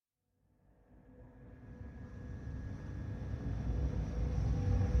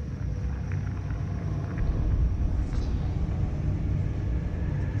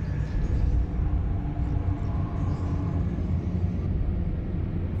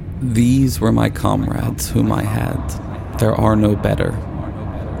These were my comrades whom I had. There are no better.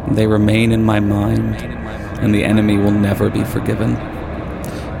 They remain in my mind, and the enemy will never be forgiven.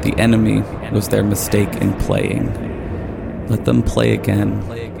 The enemy was their mistake in playing. Let them play again,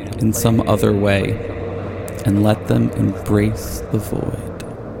 in some other way, and let them embrace the void.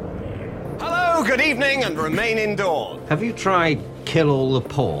 Hello, good evening, and remain indoors. Have you tried kill all the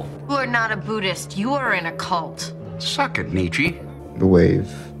poor? You are not a Buddhist. You are in a cult. Suck it, Nietzsche. The wave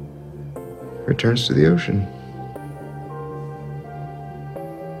returns to the ocean,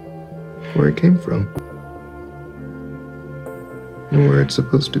 where it came from, and where it's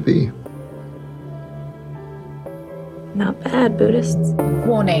supposed to be. Not bad, Buddhists.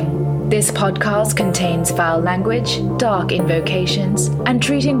 Warning. This podcast contains foul language, dark invocations, and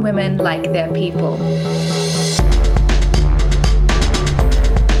treating women like they're people.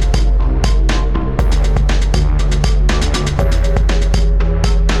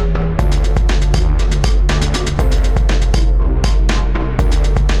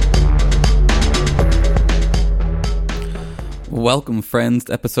 Welcome, friends,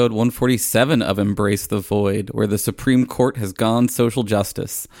 to episode 147 of Embrace the Void, where the Supreme Court has gone social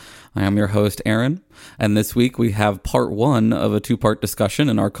justice. I am your host, Aaron, and this week we have part one of a two-part discussion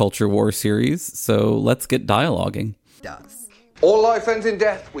in our Culture War series, so let's get dialoguing. All life ends in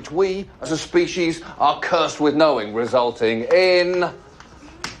death, which we, as a species, are cursed with knowing, resulting in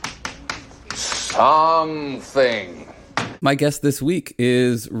something. My guest this week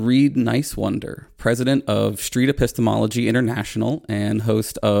is Reed Nicewonder, president of Street Epistemology International and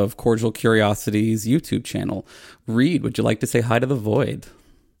host of Cordial Curiosity's YouTube channel. Reed, would you like to say hi to the Void?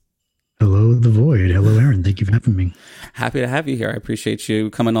 Hello, the Void. Hello, Aaron. Thank you for having me. Happy to have you here. I appreciate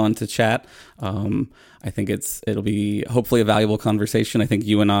you coming on to chat. I think it'll be hopefully a valuable conversation. I think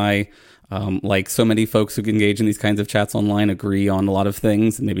you and I, like so many folks who engage in these kinds of chats online, agree on a lot of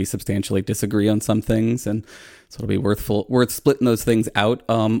things and maybe substantially disagree on some things. And so it'll be worth splitting those things out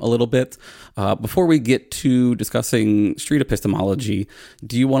a little bit. Before we get to discussing street epistemology,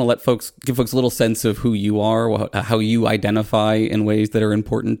 do you want to give folks a little sense of who you are, how you identify in ways that are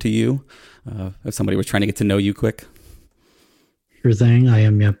important to you? If somebody was trying to get to know you quick. Sure thing. I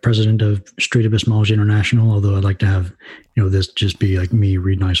am president of Street Epistemology International, although I'd like to have this just be like me,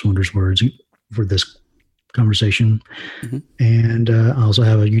 Reed Nicewonder's words for this conversation. Mm-hmm. And I also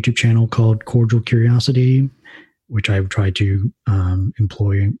have a YouTube channel called Cordial Curiosity, which I've tried to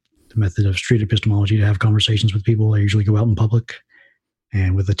employ the method of street epistemology to have conversations with people. I usually go out in public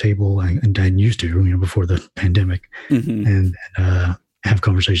and with a table, and I used to, before the pandemic, mm-hmm. and have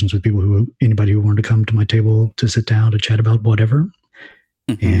conversations with people anybody who wanted to come to my table to sit down to chat about whatever.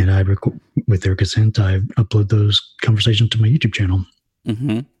 Mm-hmm. And I with their consent, I upload those conversations to my YouTube channel.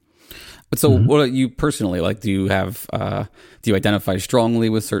 Mm-hmm. So what about you personally? Like, do you identify strongly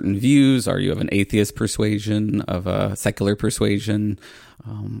with certain views? Are you of an atheist persuasion, of a secular persuasion?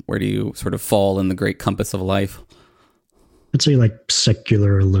 Where do you sort of fall in the great compass of life? I'd say like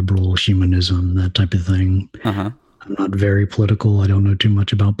secular, liberal, humanism, that type of thing. Uh-huh. I'm not very political. I don't know too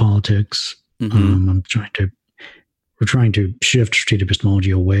much about politics. Mm-hmm. We're trying to shift street epistemology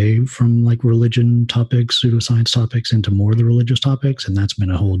away from like religion topics, pseudoscience topics, into more of the religious topics. And that's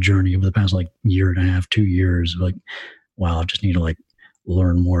been a whole journey over the past year and a half, 2 years. Like, wow, I just need to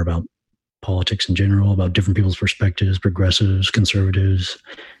learn more about politics in general, about different people's perspectives, progressives, conservatives.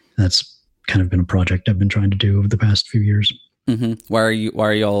 That's kind of been a project I've been trying to do over the past few years. Mm-hmm. Why are you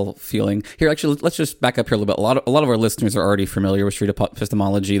all feeling here? Actually, let's just back up here a little bit. A lot of our listeners are already familiar with street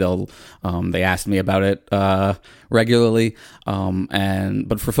epistemology. They ask me about it regularly.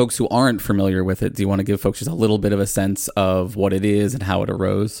 But for folks who aren't familiar with it, do you want to give folks just a little bit of a sense of what it is and how it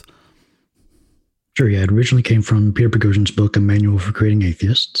arose? Sure. Yeah, it originally came from Peter Boghossian's book, A Manual for Creating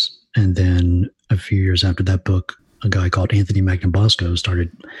Atheists, and then a few years after that book, a guy called Anthony Magnabosco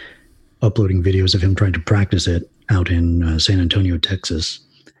started uploading videos of him trying to practice it out in San Antonio, Texas.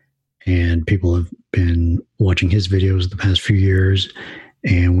 And people have been watching his videos the past few years,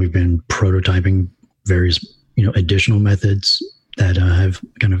 and we've been prototyping various, additional methods that have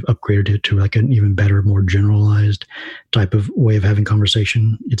kind of upgraded it to like an even better, more generalized type of way of having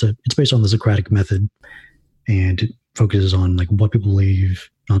conversation. It's based on the Socratic method, and it focuses on like what people believe,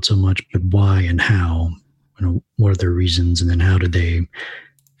 not so much, but why and how, what are their reasons, and then how do they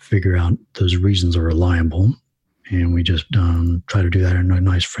figure out those reasons are reliable. And we just try to do that in a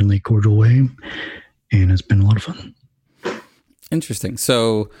nice, friendly, cordial way. And it's been a lot of fun. Interesting.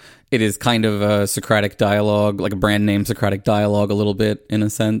 So it is kind of a Socratic dialogue, like a brand name Socratic dialogue a little bit, in a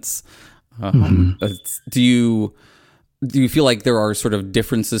sense. Do you do you feel like there are sort of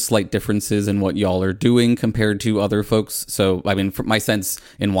slight differences in what y'all are doing compared to other folks? So, I mean, from my sense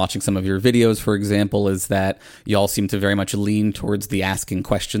in watching some of your videos, for example, is that y'all seem to very much lean towards the asking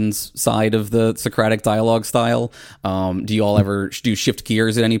questions side of the Socratic dialogue style. Do you all ever shift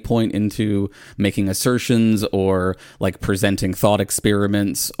gears at any point into making assertions or like presenting thought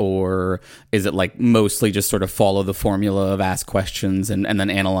experiments, or is it like mostly just sort of follow the formula of ask questions and then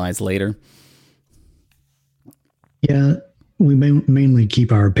analyze later? Yeah, we mainly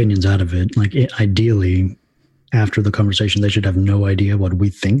keep our opinions out of it. Like, ideally, after the conversation, they should have no idea what we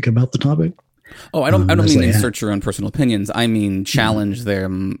think about the topic. Oh, I don't mean insert your own personal opinions. I mean challenge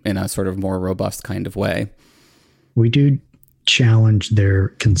them in a sort of more robust kind of way. We do challenge their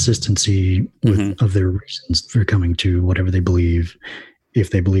consistency of their reasons for coming to whatever they believe.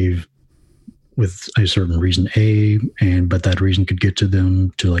 If they believe with a certain reason A, but that reason could get to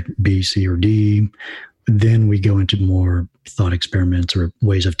them to like B, C, or D, then we go into more thought experiments or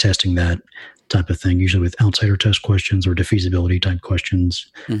ways of testing that type of thing, usually with outsider test questions or defeasibility type questions,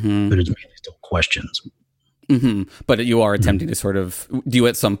 but it's mainly still questions. But you are attempting to sort of, do you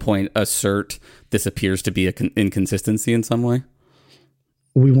at some point assert this appears to be an inconsistency in some way?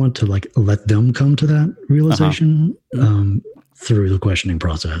 We want to like let them come to that realization through the questioning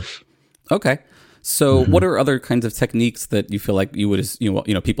process. Okay. So what are other kinds of techniques that you feel like you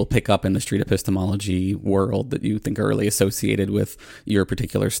would, people pick up in the street epistemology world that you think are really associated with your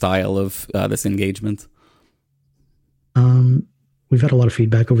particular style of this engagement? We've had a lot of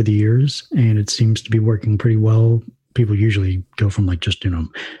feedback over the years, and it seems to be working pretty well. People usually go from like just,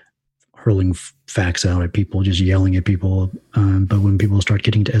 hurling facts out at people, just yelling at people. But when people start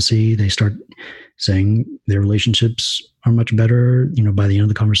getting to SE, they start saying their relationships are much better. By the end of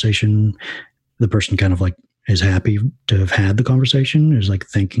the conversation, the person kind of like is happy to have had the conversation, is like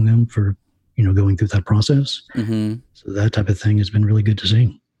thanking them for, going through that process. So that type of thing has been really good to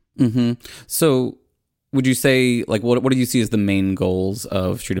see. So would you say, like, what do you see as the main goals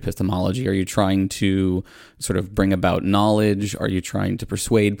of street epistemology? Are you trying to sort of bring about knowledge? Are you trying to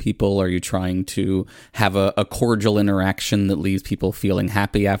persuade people? Are you trying to have a cordial interaction that leaves people feeling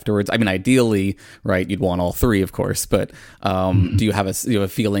happy afterwards? I mean, ideally, right, you'd want all three, of course, but do you have a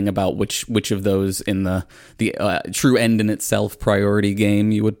feeling about which of those in the true end in itself priority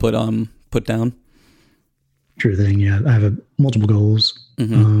game you would put down? Sure thing, yeah. I have multiple goals.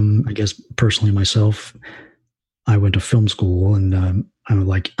 I guess personally myself, I went to film school, and I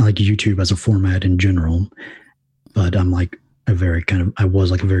like YouTube as a format in general, but I'm like I was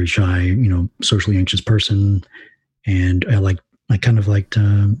like a very shy, socially anxious person, and I kind of liked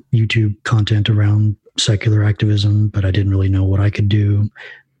YouTube content around secular activism, but I didn't really know what I could do.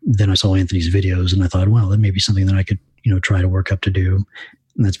 Then I saw Anthony's videos, and I thought, well, that may be something that I could, try to work up to do,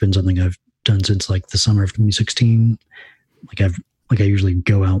 and that's been something I've done since like the summer of 2016. I usually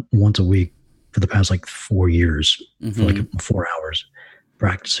go out once a week for the past like 4 years for like 4 hours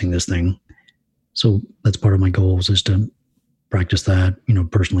practicing this thing. So that's part of my goals, is to practice that,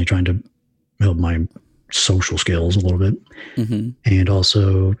 personally trying to build my social skills a little bit. And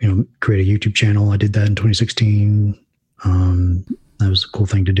also, create a YouTube channel. I did that in 2016. That was a cool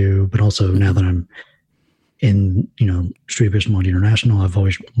thing to do. But also now that I'm in, Street Epistemology International, I've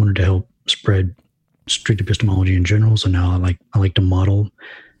always wanted to help spread street epistemology in general. So now I like to model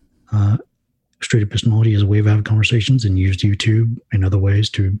street epistemology as a way of having conversations, and use YouTube and other ways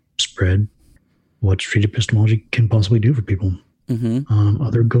to spread what street epistemology can possibly do for people.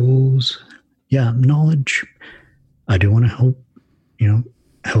 Other goals, knowledge. I do want to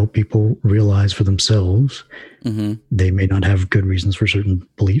help people realize for themselves they may not have good reasons for certain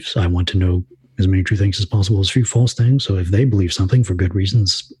beliefs. I want to know as many true things as possible as few false things. So if they believe something for good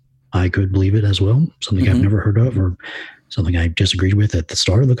reasons, I could believe it as well. Something I've never heard of, or something I disagreed with at the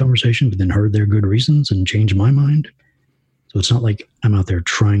start of the conversation, but then heard their good reasons and changed my mind. So it's not like I'm out there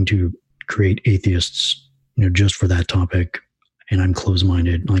trying to create atheists, just for that topic, and I'm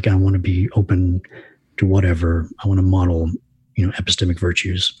closed-minded. Like, I want to be open to whatever. I want to model, epistemic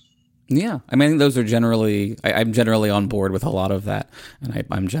virtues. Yeah. I mean, those are generally, I'm generally on board with a lot of that. And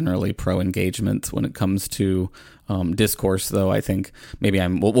I'm generally pro-engagement when it comes to discourse, though I think maybe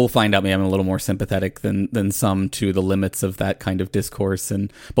we'll find out maybe I'm a little more sympathetic than some to the limits of that kind of discourse,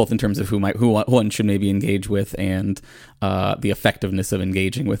 and both in terms of who one should maybe engage with, and the effectiveness of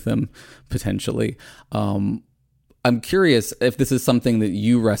engaging with them potentially. I'm curious if this is something that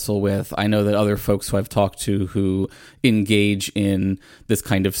you wrestle with. I know that other folks who I've talked to who engage in this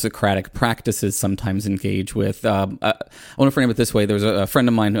kind of Socratic practices sometimes engage with. I want to frame it this way. There was a friend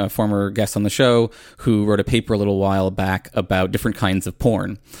of mine, a former guest on the show, who wrote a paper a little while back about different kinds of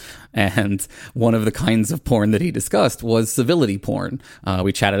porn. And one of the kinds of porn that he discussed was civility porn.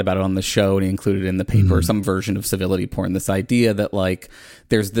 We chatted about it on the show, and he included in the paper some version of civility porn. This idea that like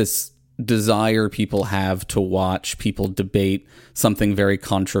there's this desire people have to watch people debate something very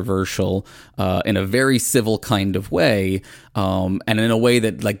controversial in a very civil kind of way, and in a way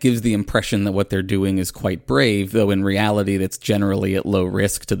that like gives the impression that what they're doing is quite brave, though in reality that's generally at low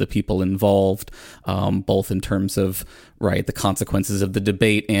risk to the people involved, both in terms of the consequences of the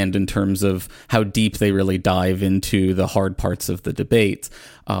debate and in terms of how deep they really dive into the hard parts of the debate.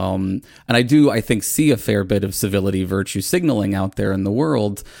 And I think, see a fair bit of civility virtue signaling out there in the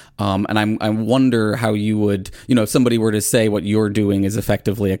world. And I wonder how you would, if somebody were to say what you're doing is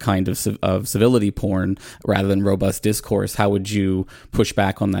effectively a kind of civility porn rather than robust discourse, how would you push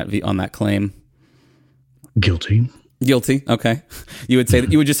back on that claim? Guilty. Okay. You would say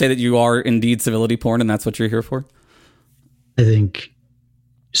that you would just say that you are indeed civility porn and that's what you're here for? I think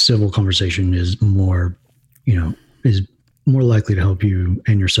civil conversation is more likely to help you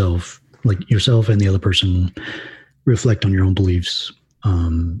and yourself, like yourself and the other person, reflect on your own beliefs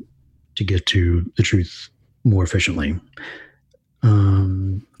to get to the truth more efficiently.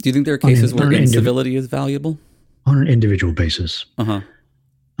 Do you think there are cases where incivility is valuable? On an individual basis.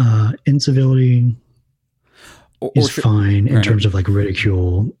 Incivility is fine in terms of like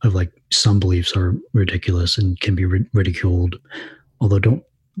ridicule of like some beliefs are ridiculous and can be ridiculed. Although don't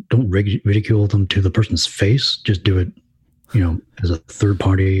ridicule them to the person's face. Just do it, as a third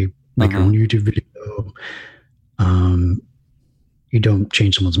party, like your own YouTube video. You don't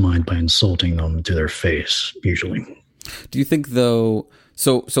change someone's mind by insulting them to their face, usually. Do you think though,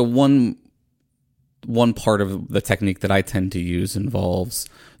 so one part of the technique that I tend to use involves,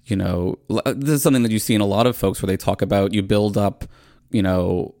 this is something that you see in a lot of folks where they talk about you build up,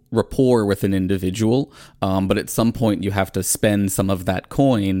 rapport with an individual, but at some point you have to spend some of that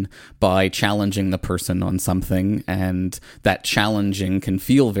coin by challenging the person on something, and that challenging can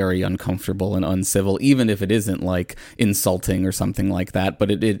feel very uncomfortable and uncivil, even if it isn't like insulting or something like that, but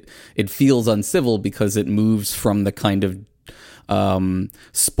it feels uncivil because it moves from the kind of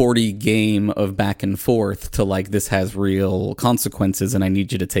sporty game of back and forth to like, this has real consequences and I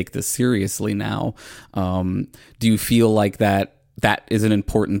need you to take this seriously now. Do you feel like that is an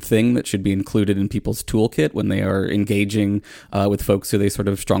important thing that should be included in people's toolkit when they are engaging with folks who they sort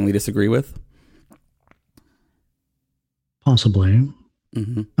of strongly disagree with? Possibly. I'd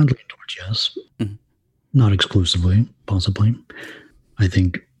lean towards yes. Not exclusively, possibly. I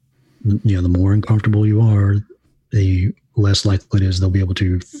think, the more uncomfortable you are, the less likely it is they'll be able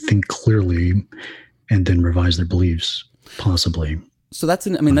to think clearly and then revise their beliefs, possibly. So that's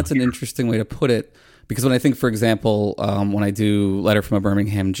an interesting way to put it, because when I think, for example, when I do Letter from a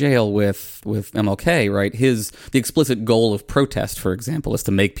Birmingham Jail with MLK, right, the explicit goal of protest, for example, is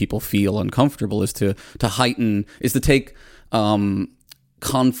to make people feel uncomfortable, is to heighten, is to take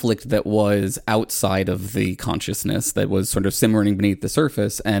conflict that was outside of the consciousness, that was sort of simmering beneath the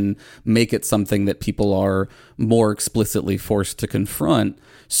surface, and make it something that people are more explicitly forced to confront,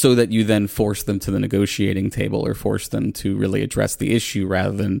 so that you then force them to the negotiating table or force them to really address the issue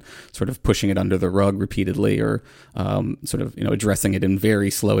rather than sort of pushing it under the rug repeatedly or addressing it in very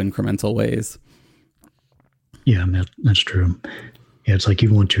slow incremental ways. Yeah, that's true. Yeah, it's like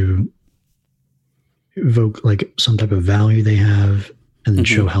you want to evoke like some type of value they have, and then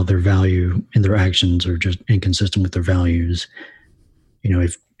show how their value and their actions are just inconsistent with their values.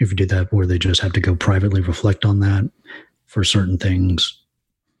 If you did that where they just have to go privately reflect on that for certain things,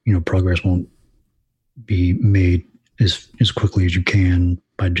 progress won't be made as quickly as you can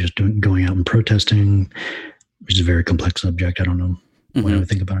by just going out and protesting, which is a very complex subject. I don't know what I would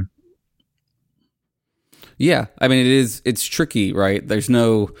think about it. Yeah, I mean, it's tricky, right? There's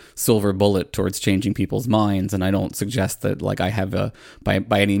no silver bullet towards changing people's minds, and I don't suggest that like I have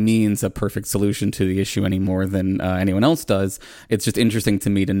by any means a perfect solution to the issue any more than anyone else does. It's just interesting to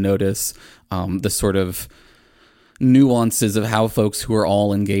me to notice the sort of nuances of how folks who are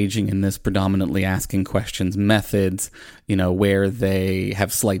all engaging in this predominantly asking questions methods, where they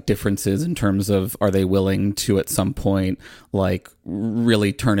have slight differences in terms of, are they willing to at some point like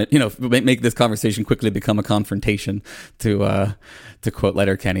really turn it, make this conversation quickly become a confrontation, to quote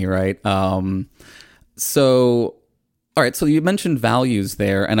Letterkenny, right? So all right, so you mentioned values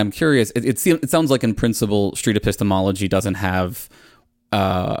there, and I'm curious, it sounds like in principle street epistemology doesn't have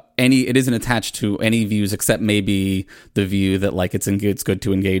it isn't attached to any views except maybe the view that like it's good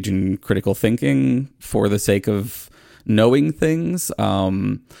to engage in critical thinking for the sake of knowing things.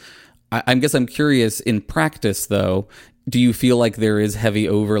 I guess I'm curious, in practice though, do you feel like there is heavy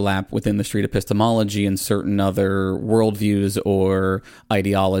overlap within the street epistemology and certain other worldviews or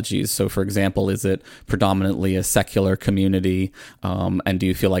ideologies? So, for example, is it predominantly a secular community? And do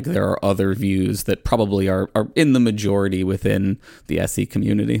you feel like there are other views that probably are in the majority within the SE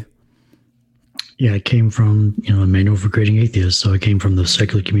community? Yeah, I came from, a manual for creating atheists. So I came from the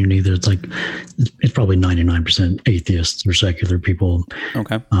secular community. There's it's probably 99% atheists or secular people.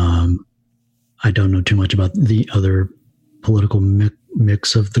 Okay. I don't know too much about the other political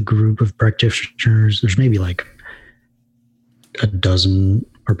mix of the group of practitioners. There's maybe like a dozen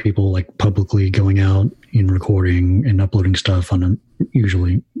or people like publicly going out and recording and uploading stuff on a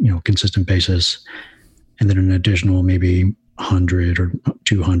usually, consistent basis. And then an additional maybe 100 or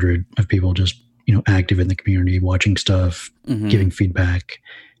 200 of people just, active in the community, watching stuff, giving feedback.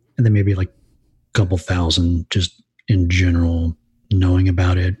 And then maybe like a couple thousand just in general knowing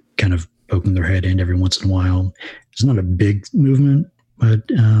about it, kind of poking their head in every once in a while. It's not a big movement, but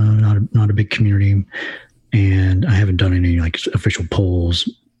not a big community. And I haven't done any like official polls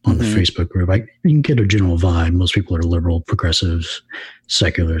on the Facebook group. You can get a general vibe. Most people are liberal, progressives,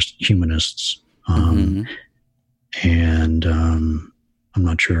 secularists, humanists. And I'm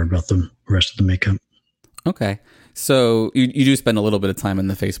not sure about the rest of the makeup. Okay. So you do spend a little bit of time in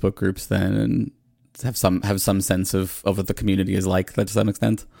the Facebook groups then, and have some sense of what the community is like to some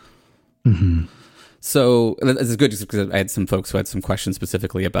extent? Mm-hmm. So this is good because I had some folks who had some questions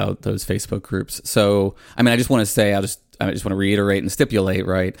specifically about those Facebook groups. So, I just want to say, I just want to reiterate and stipulate,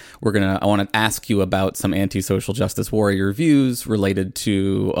 right? I want to ask you about some anti-social justice warrior views related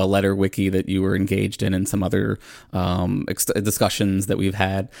to a letter wiki that you were engaged in and some other discussions that we've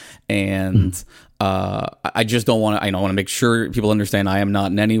had. And I just don't want to, I want to make sure people understand I am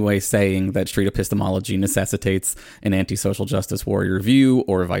not in any way saying that street epistemology necessitates an anti-social justice warrior view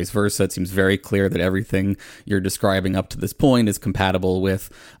or vice versa. It seems very clear that everything you're describing up to this point is compatible with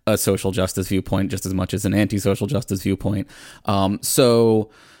a social justice viewpoint just as much as an anti-social justice viewpoint.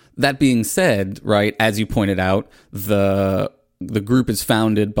 So that being said, right, as you pointed out, the group is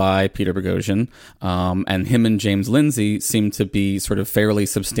founded by Peter Boghossian, and him and James Lindsay seem to be sort of fairly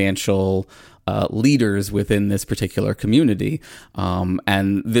substantial leaders within this particular community,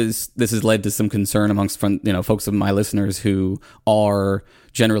 and this has led to some concern amongst folks of my listeners who are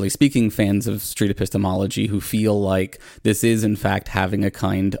generally speaking fans of street epistemology, who feel like this is in fact having a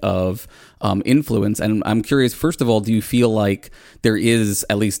kind of influence. And I'm curious, first of all, do you feel like there is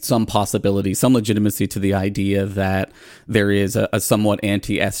at least some possibility, some legitimacy to the idea that there is a somewhat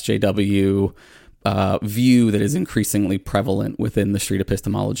anti-SJW view that is increasingly prevalent within the street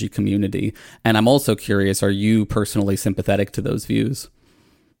epistemology community? And I'm also curious, are you personally sympathetic to those views?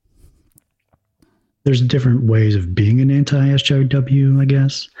 There's different ways of being an anti-SJW, I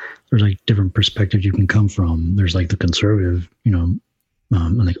guess. There's like different perspectives you can come from. There's like the conservative, I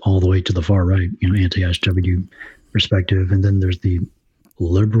think all the way to the far right, anti-SJW perspective. And then there's the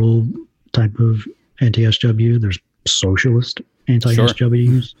liberal type of anti-SJW. There's socialist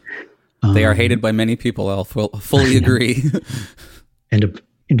anti-SJWs. Sure. They are hated by many people. I'll fully agree. And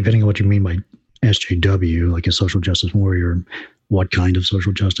depending on what you mean by SJW, like a social justice warrior, what kind of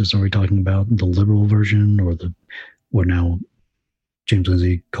social justice are we talking about? The liberal version, or what now James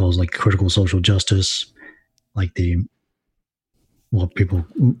Lindsay calls like critical social justice, like what people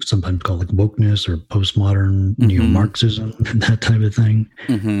sometimes call like wokeness or postmodern neo-Marxism, that type of thing.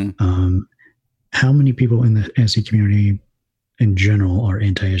 How many people in the SE community in general are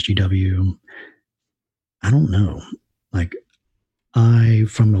anti-SJW? I don't know. Like, I,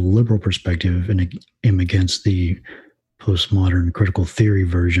 from a liberal perspective, am against the postmodern critical theory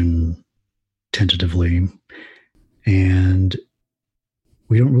version tentatively. And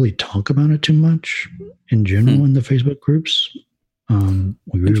we don't really talk about it too much in general in the Facebook groups.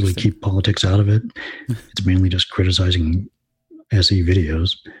 We usually keep politics out of it. It's mainly just criticizing SE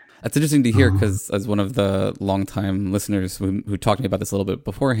videos. That's interesting to hear, because as one of the longtime listeners who talked to me about this a little bit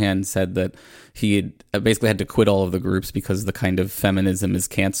beforehand said that he had basically had to quit all of the groups because the kind of feminism is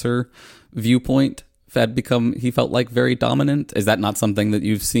cancer viewpoint had become, he felt like, very dominant. Is that not something that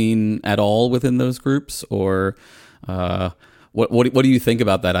you've seen at all within those groups? Or what do you think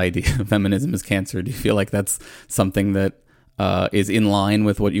about that idea, feminism is cancer? Do you feel like that's something that is in line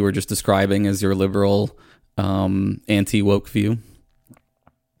with what you were just describing as your liberal anti-woke view?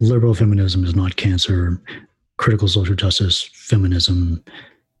 Liberal feminism is not cancer. Critical social justice feminism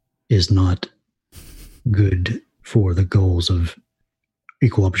is not good for the goals of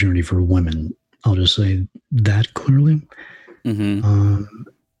equal opportunity for women. I'll just say that clearly. Mm-hmm.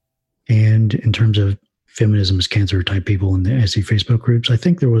 And in terms of feminism is cancer type people in the SE Facebook groups, I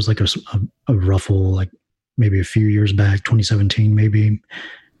think there was like a ruffle, like maybe a few years back, 2017 maybe,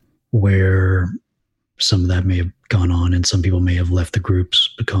 where some of that may have gone on and some people may have left the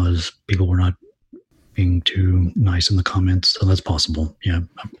groups because people were not being too nice in the comments. So that's possible. Yeah,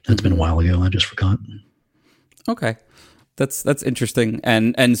 that's been a while ago. I just forgot. Okay. That's interesting.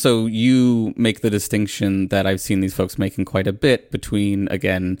 And so you make the distinction that I've seen these folks making quite a bit between,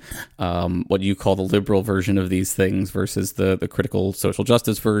 again, what you call the liberal version of these things versus the critical social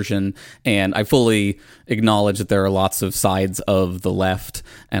justice version. And I fully acknowledge that there are lots of sides of the left.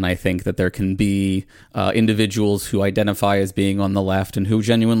 And I think that there can be individuals who identify as being on the left and who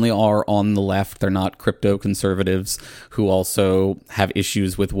genuinely are on the left. They're not crypto conservatives who also have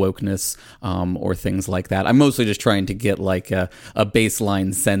issues with wokeness or things like that. I'm mostly just trying to get like a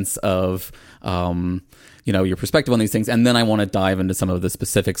baseline sense of, your perspective on these things. And then I want to dive into some of the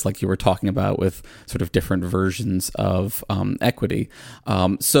specifics like you were talking about with sort of different versions of equity.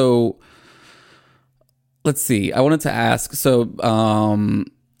 So let's see. I wanted to ask, so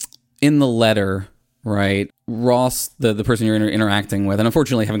in the letter, right, Ross, the person you're interacting with, and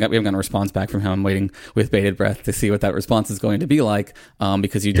unfortunately we haven't gotten a response back from him. I'm waiting with bated breath to see what that response is going to be like,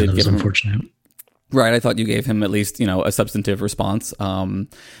 because you did give him... unfortunate. Right, I thought you gave him at least, a substantive response.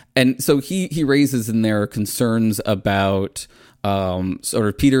 And so he raises in there concerns about sort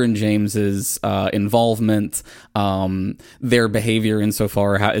of Peter and James's involvement, their behavior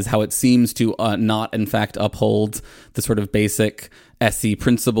insofar as how it seems to not, in fact, uphold the sort of basic SE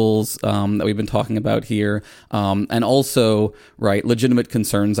principles that we've been talking about here, and also, right, legitimate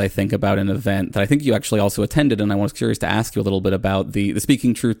concerns, I think, about an event that I think you actually also attended, and I was curious to ask you a little bit about the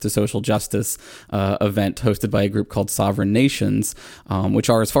Speaking Truth to Social Justice event hosted by a group called Sovereign Nations,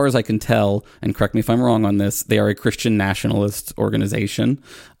 which are, as far as I can tell, and correct me if I'm wrong on this, they are a Christian nationalist organization.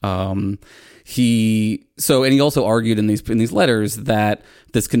 He also argued in these letters that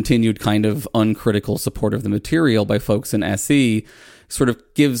this continued kind of uncritical support of the material by folks in SE sort of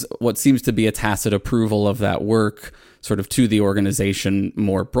gives what seems to be a tacit approval of that work sort of to the organization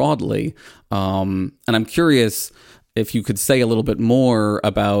more broadly. And I'm curious if you could say a little bit more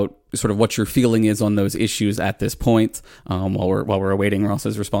about sort of what your feeling is on those issues at this point, while we're awaiting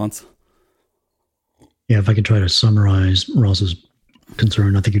Ross's response. Yeah, if I could try to summarize Ross's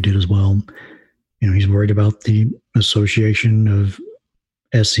concern, I think you did as well. He's worried about the association of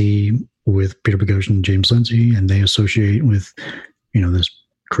SE with Peter Boghossian and James Lindsay, and they associate with, this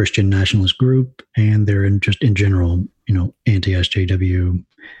Christian nationalist group, and they're in general, anti-SJW.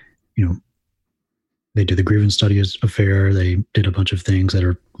 They did the grievance study affair. They did a bunch of things that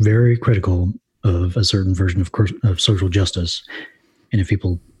are very critical of a certain version of social justice. And if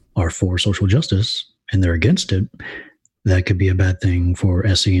people are for social justice and they're against it, that could be a bad thing for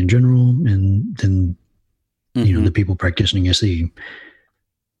SE in general, and then, the people practicing SE.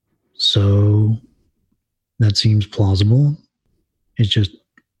 So that seems plausible. It's just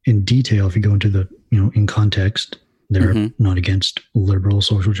in detail, if you go into the, in context, they're not against liberal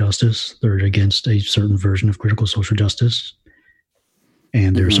social justice. They're against a certain version of critical social justice.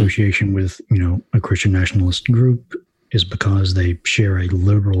 And their association with, a Christian nationalist group is because they share a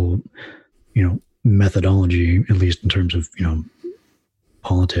liberal, methodology, at least in terms of,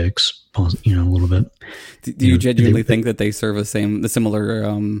 politics, a little bit. Do you genuinely think that they serve the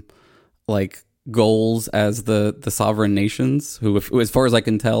similar, goals as the sovereign nations, who, as far as I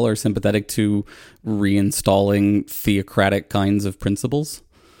can tell, are sympathetic to reinstalling theocratic kinds of principles?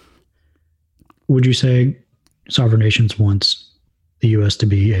 Would you say sovereign nations wants the U.S. to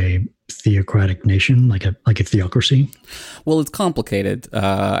be a theocratic nation, like a theocracy? Well, it's complicated.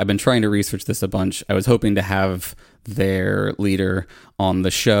 I've been trying to research this a bunch. I was hoping to have their leader on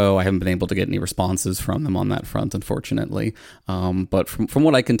the show. I haven't been able to get any responses from them on that front, unfortunately. But from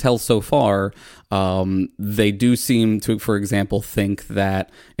what I can tell so far, they do seem to, for example, think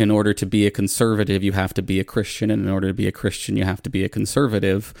that in order to be a conservative, you have to be a Christian, and in order to be a Christian, you have to be a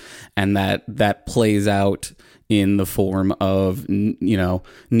conservative, and that plays out in the form of,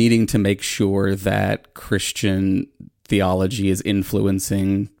 needing to make sure that Christian theology is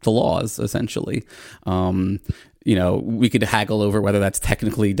influencing the laws, essentially. We could haggle over whether that's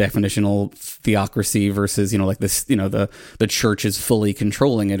technically definitional theocracy versus, the church is fully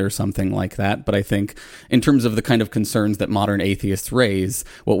controlling it or something like that. But I think in terms of the kind of concerns that modern atheists raise,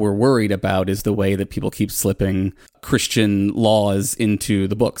 what we're worried about is the way that people keep slipping Christian laws into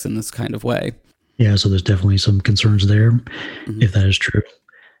the books in this kind of way. Yeah, so there's definitely some concerns there, if that is true.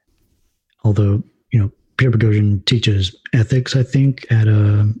 Although, Peter Boghossian teaches ethics, I think, at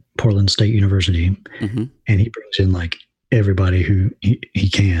Portland State University, and he brings in like everybody who he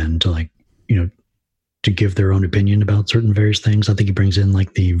can to like, you know, to give their own opinion about certain various things. I think he brings in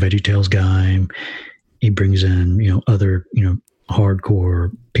like the VeggieTales guy. He brings in, you know, other, you know,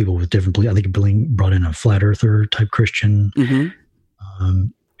 hardcore people with different beliefs. I think he brought in a flat earther type Christian.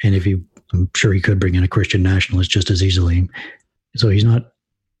 And I'm sure he could bring in a Christian nationalist just as easily. So he's not,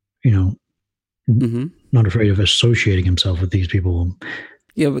 you know, not afraid of associating himself with these people.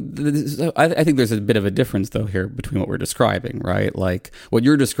 Yeah, but I think there's a bit of a difference, though, here between what we're describing, right? Like, what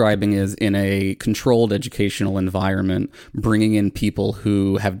you're describing is in a controlled educational environment, bringing in people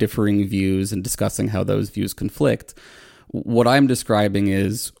who have differing views and discussing how those views conflict. What I'm describing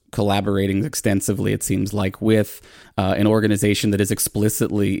is collaborating extensively, it seems like, with an organization that is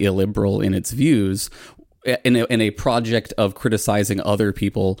explicitly illiberal in its views, in a project of criticizing other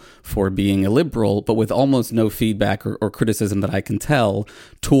people for being illiberal, but with almost no feedback or criticism that I can tell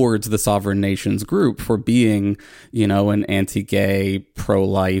towards the sovereign nations group for being, you know, an anti-gay,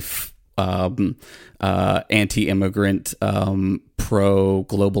 pro-life, anti-immigrant,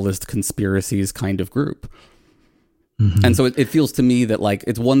 pro-globalist conspiracies kind of group. And so it feels to me that, like,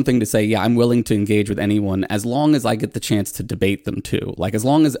 it's one thing to say, yeah, I'm willing to engage with anyone as long as I get the chance to debate them too. Like, as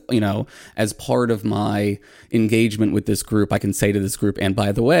long as, you know, as part of my engagement with this group, I can say to this group, and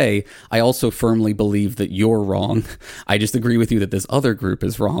by the way, I also firmly believe that you're wrong. I just agree with you that this other group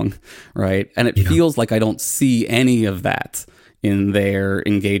is wrong, right? And it feels like I don't see any of that in their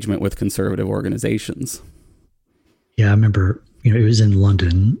engagement with conservative organizations. Yeah, I remember, you know, it was in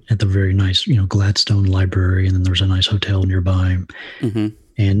London at the very nice, you know, Gladstone Library, and then there was a nice hotel nearby.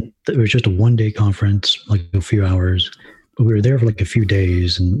 And it was just a one-day conference, like a few hours. But we were there for like a few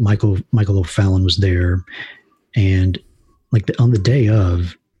days, and Michael O'Fallon was there. And like on the day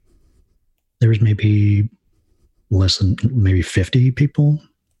of, there was maybe less than maybe 50 people,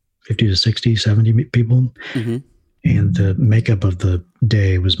 50 to 60, 70 people. And the makeup of the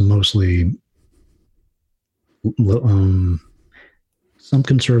day was mostly some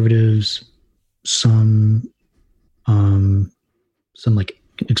conservatives, some like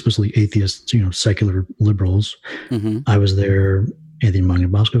explicitly atheists, you know, secular liberals. I was there. Anthony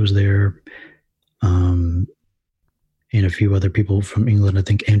Magnabosco was there, and a few other people from England. I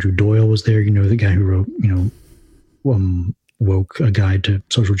think Andrew Doyle was there. You know, the guy who wrote, you know, Woke, A Guide to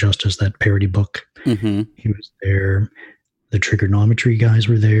Social Justice, that parody book. He was there. The trigonometry guys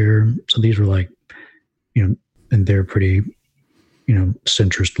were there. So these were like, you know, and they're pretty, you know,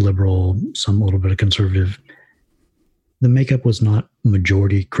 centrist liberal, some a little bit of conservative. The makeup was not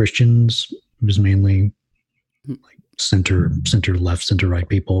majority Christians. It was mainly like center left, center right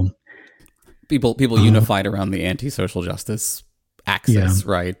people. People unified around the anti-social justice axis,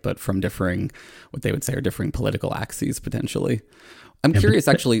 right? But from differing, what they would say are differing political axes potentially. I'm curious,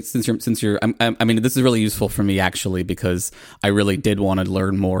 actually, since you're, I mean, this is really useful for me, actually, because I really did want to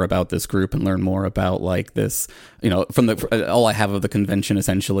learn more about this group and learn more about, like, this, you know, all I have of the convention,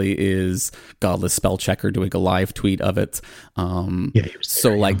 essentially, is Godless Spellchecker doing a live tweet of it.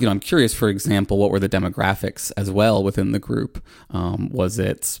 So, like, you know, I'm curious, for example, what were the demographics as well within the group? Was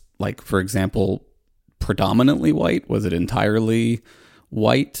it, like, for example, predominantly white? Was it entirely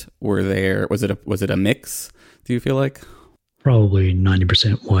white? Was it a mix, do you feel like? Probably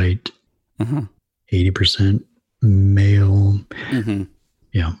 90% white, 80% male.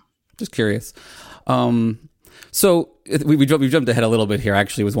 Yeah. Just curious. So we've jumped ahead a little bit here.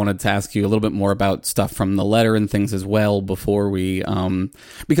 Actually, wanted to ask you a little bit more about stuff from the letter and things as well before we,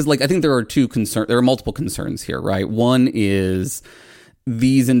 because like I think there are multiple concerns here, right? One is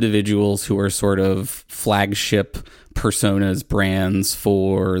these individuals who are sort of flagship personas, brands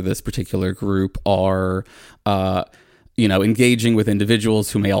for this particular group are, you know, engaging with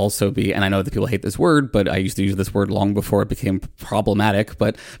individuals who may also be, and I know that people hate this word, but I used to use this word long before it became problematic,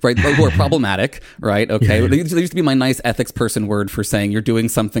 but right, who are problematic, right? Okay. Yeah. There used to be my nice ethics person word for saying you're doing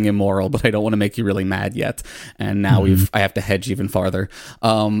something immoral, but I don't want to make you really mad yet. And now I have to hedge even farther.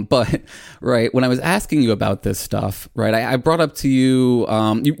 But right, when I was asking you about this stuff, right, I brought up to you,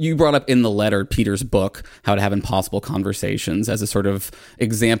 you brought up in the letter Peter's book, How to Have Impossible Conversations, as a sort of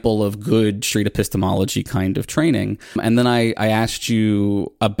example of good street epistemology kind of training. And then I asked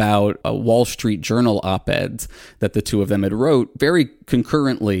you about a Wall Street Journal op-ed that the two of them had wrote, very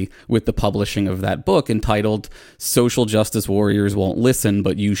concurrently with the publishing of that book entitled Social Justice Warriors Won't Listen,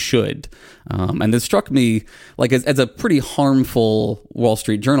 But You Should. And this struck me like as a pretty harmful Wall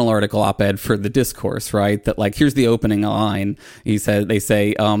Street Journal article op-ed for the discourse, right? That like, here's the opening line. They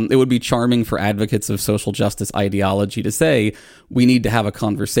say, it would be charming for advocates of social justice ideology to say, we need to have a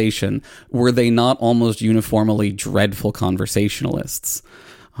conversation. Were they not almost uniformly dreadful conversationalists?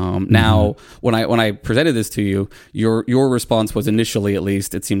 Now, when I presented this to you, your response was initially, at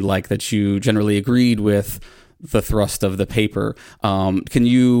least, it seemed like that you generally agreed with the thrust of the paper. But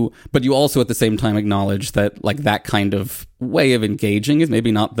you also at the same time acknowledge that like that kind of way of engaging is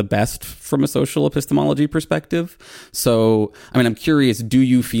maybe not the best from a social epistemology perspective. So, I mean, I'm curious, do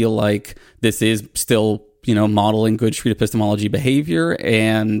you feel like this is still, modeling good street epistemology behavior?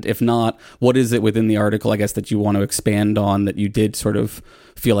 And if not, what is it within the article, I guess, that you want to expand on that you did sort of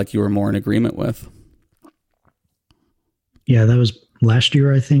feel like you were more in agreement with? Yeah, that was last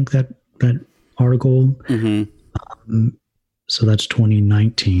year, I think, that article. Mm-hmm. So that's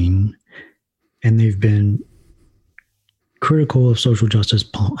 2019. And they've been critical of social justice,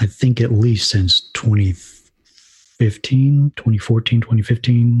 I think, at least since 2014,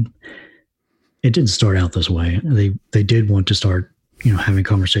 2015. It didn't start out this way. They did want to start, having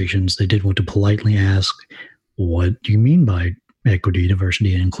conversations. They did want to politely ask, what do you mean by equity,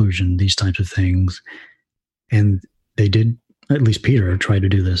 diversity, and inclusion, these types of things? And they did, at least Peter tried to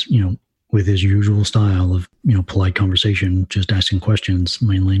do this, with his usual style of, polite conversation, just asking questions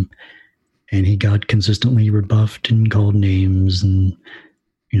mainly. And he got consistently rebuffed and called names and,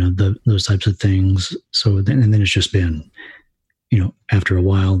 those types of things. So then it's just been, after a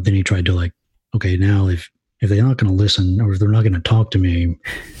while, then he tried to like, okay, now if they're not going to listen or if they're not going to talk to me,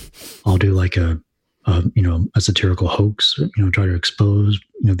 I'll do like a satirical hoax, try to expose,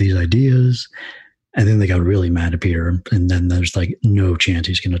 these ideas. And then they got really mad at Peter. And then there's like no chance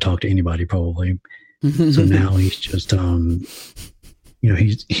he's going to talk to anybody probably. So now he's just,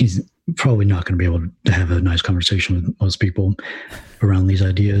 he's probably not going to be able to have a nice conversation with most people around these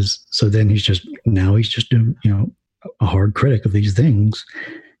ideas. So then he's just doing, a hard critic of these things.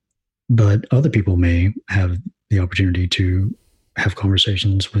 But other people may have the opportunity to have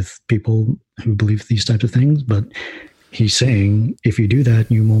conversations with people who believe these types of things. But he's saying, if you do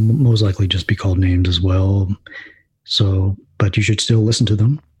that, you will most likely just be called names as well. So, but you should still listen to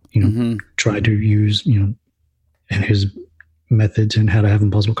them, try to use, his methods and how to have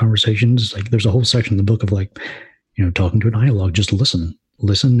impossible conversations. Like there's a whole section in the book of like, talking to a dialogue, just listen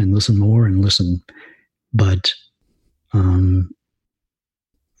and listen more and listen. But,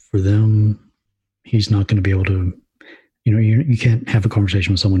 for them, he's not going to be able to, you can't have a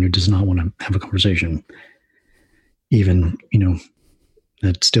conversation with someone who does not want to have a conversation. Even,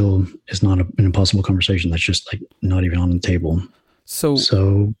 that still is not an impossible conversation. That's just like not even on the table. So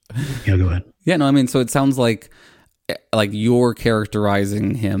yeah, go ahead. Yeah, no, I mean, so it sounds like you're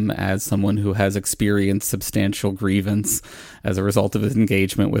characterizing him as someone who has experienced substantial grievance as a result of his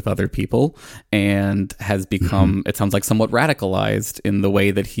engagement with other people and has become, it sounds like, somewhat radicalized in the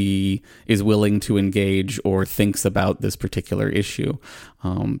way that he is willing to engage or thinks about this particular issue.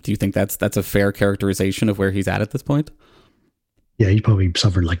 Do you think that's a fair characterization of where he's at this point? Yeah, he probably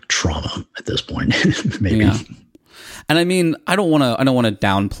suffered like trauma at this point, maybe. Yeah. And I mean, I don't want to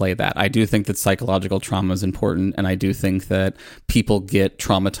downplay that. I do think that psychological trauma is important, and I do think that people get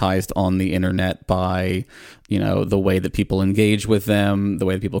traumatized on the internet by, the way that people engage with them, the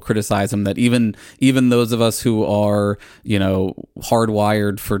way that people criticize them. That even those of us who are,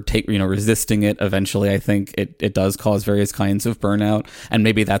 hardwired for resisting it, eventually, I think it does cause various kinds of burnout, and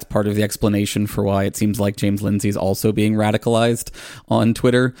maybe that's part of the explanation for why it seems like James Lindsay is also being radicalized on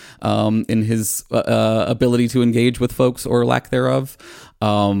Twitter in his ability to engage with folks or lack thereof.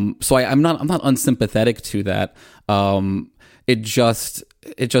 So I'm not unsympathetic to that. It just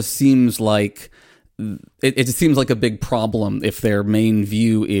seems like it seems like a big problem if their main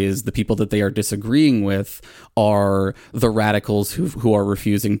view is the people that they are disagreeing with are the radicals who are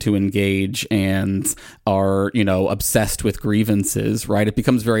refusing to engage and are, obsessed with grievances, right? It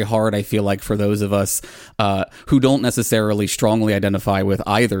becomes very hard, I feel like, for those of us who don't necessarily strongly identify with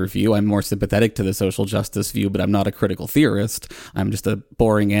either view. I'm more sympathetic to the social justice view, but I'm not a critical theorist. I'm just a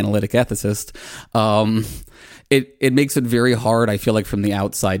boring analytic ethicist. It makes it very hard, I feel like, from the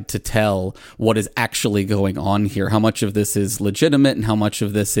outside to tell what is actually going on here. How much of this is legitimate and how much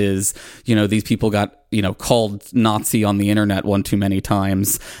of this is, these people got, called Nazi on the internet one too many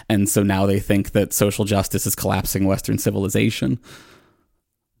times. And so now they think that social justice is collapsing Western civilization.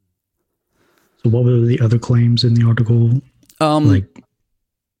 So what were the other claims in the article?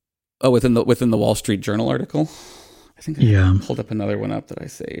 Within the Wall Street Journal article? I think I pulled up another one up that I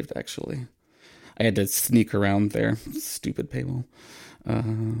saved, actually. I had to sneak around there. Stupid paywall.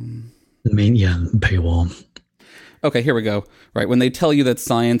 Paywall. Okay, here we go. Right, when they tell you that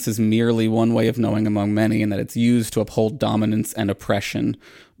science is merely one way of knowing among many and that it's used to uphold dominance and oppression,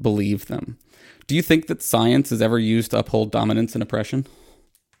 believe them. Do you think that science is ever used to uphold dominance and oppression?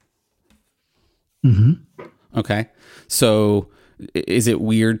 Mm-hmm. Okay, so is it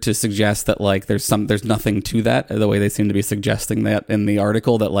weird to suggest that like there's nothing to that, the way they seem to be suggesting that in the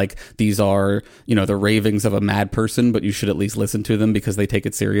article, that like these are, you know, the ravings of a mad person, but you should at least listen to them because they take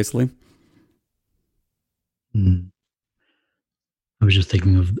it seriously? I was just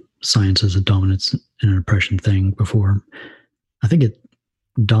thinking of science as a dominance and an oppression thing before. I think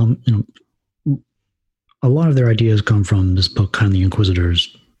a lot of their ideas come from this book, kind of The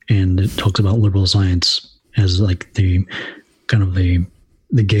Inquisitors, and it talks about liberal science as like the kind of the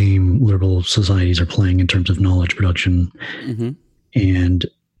game liberal societies are playing in terms of knowledge production. Mm-hmm. And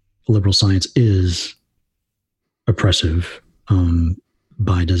liberal science is oppressive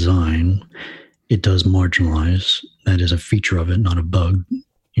by design. It does marginalize. That is a feature of it, not a bug.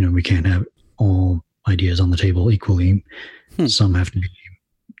 You know, we can't have all ideas on the table equally. Some have to be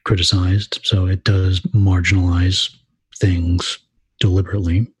criticized. So it does marginalize things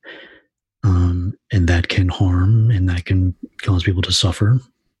deliberately. And that can harm and that can cause people to suffer,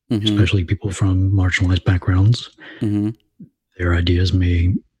 especially people from marginalized backgrounds. Mm-hmm. Their ideas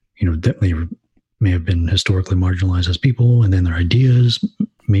may have been historically marginalized as people, and then their ideas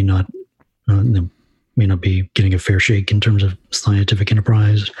may not be getting a fair shake in terms of scientific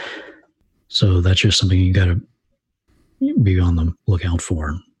enterprise. So that's just something you got to be on the lookout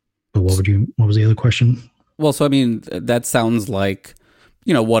for. But what was the other question? Well, so I mean, that sounds like,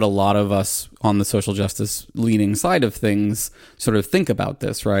 you know, what a lot of us on the social justice leaning side of things sort of think about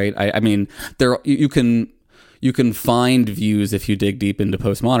this, right? I mean, you can find views if you dig deep into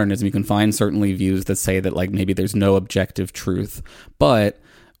postmodernism. You can find certainly views that say that like maybe there's no objective truth, but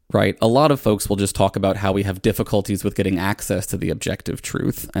right, a lot of folks will just talk about how we have difficulties with getting access to the objective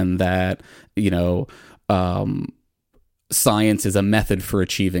truth, and that, you know, science is a method for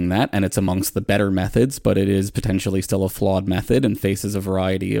achieving that, and it's amongst the better methods, but it is potentially still a flawed method and faces a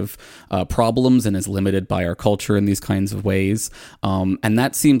variety of problems and is limited by our culture in these kinds of ways. And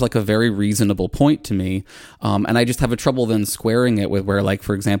that seemed like a very reasonable point to me. And I just have a trouble then squaring it with where, like,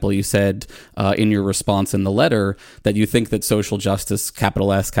 for example, you said in your response in the letter that you think that social justice,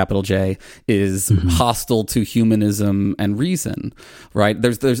 capital S, capital J, is hostile to humanism and reason, right?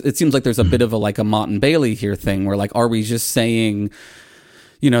 It seems like there's a bit of a Mott and Bailey here thing where, like, are we just saying,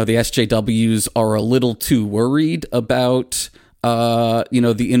 you know, the SJWs are a little too worried about,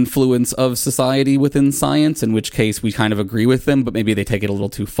 the influence of society within science, in which case we kind of agree with them, but maybe they take it a little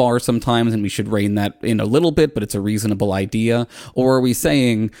too far sometimes and we should rein that in a little bit, but it's a reasonable idea? Or are we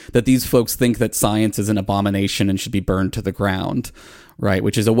saying that these folks think that science is an abomination and should be burned to the ground, right?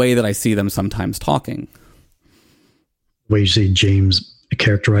 Which is a way that I see them sometimes talking. Where you see James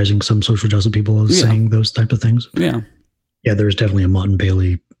characterizing some social justice people as saying those type of things. Yeah, there's definitely a Mott and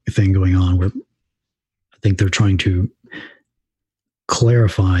Bailey thing going on where I think they're trying to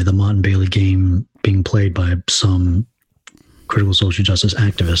clarify the Mott and Bailey game being played by some critical social justice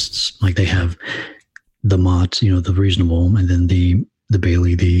activists. Like they have the Mott, the reasonable, and then the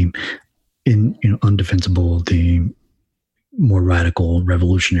Bailey, the undefensible, the more radical,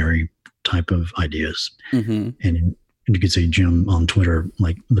 revolutionary type of ideas. And you could see Jim on Twitter,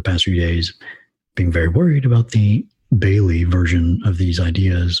 like the past few days, being very worried about the Bailey version of these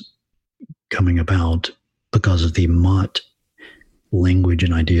ideas coming about because of the Mott language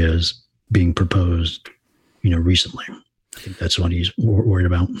and ideas being proposed, recently. I think that's what he's worried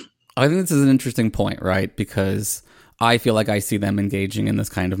about. I think this is an interesting point, right? Because I feel like I see them engaging in this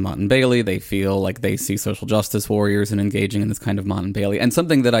kind of Mott and Bailey. They feel like they see social justice warriors and engaging in this kind of Mott and Bailey. And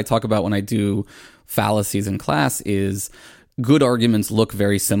something that I talk about when I do fallacies in class is good arguments look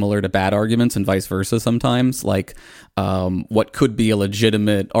very similar to bad arguments and vice versa sometimes. Like what could be a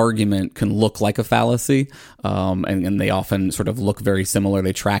legitimate argument can look like a fallacy. And they often sort of look very similar.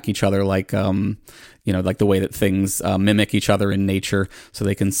 They track each other like like the way that things mimic each other in nature, so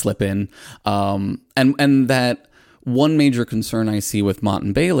they can slip in. And that one major concern I see with Mott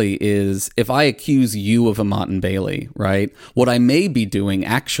and Bailey is if I accuse you of a Mott and Bailey, right, what I may be doing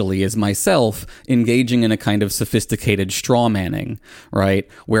actually is myself engaging in a kind of sophisticated straw manning, right,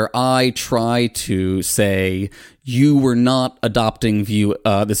 where I try to say, you were not adopting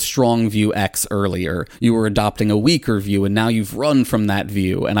the strong view X earlier. You were adopting a weaker view, and now you've run from that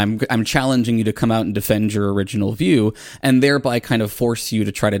view. And I'm challenging you to come out and defend your original view, and thereby kind of force you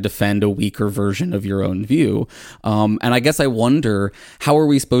to try to defend a weaker version of your own view. And I guess I wonder, how are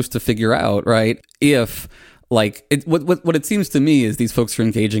we supposed to figure out, right, if... Like, what it seems to me is these folks are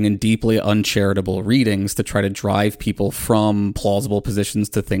engaging in deeply uncharitable readings to try to drive people from plausible positions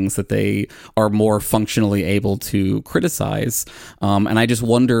to things that they are more functionally able to criticize. And I just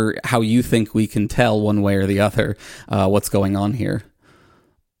wonder how you think we can tell one way or the other what's going on here.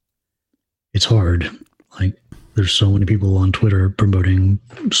 It's hard. Like, there's so many people on Twitter promoting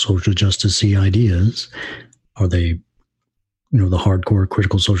social justice-y ideas. Are they, the hardcore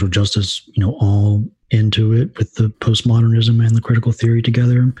critical social justice, all into it with the postmodernism and the critical theory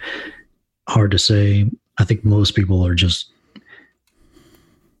together? Hard to say. I think most people are just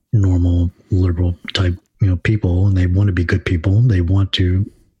normal liberal type, people, and they want to be good people. They want to,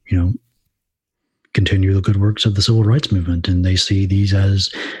 continue the good works of the civil rights movement, and they see these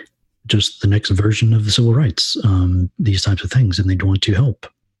as just the next version of the civil rights, these types of things, and they want to help.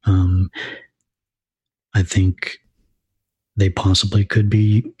 I think they possibly could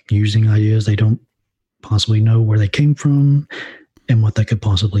be using ideas they don't possibly know where they came from and what that could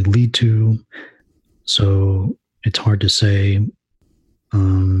possibly lead to. So it's hard to say. I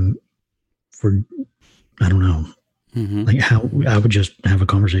don't know. Mm-hmm. Like, how I would just have a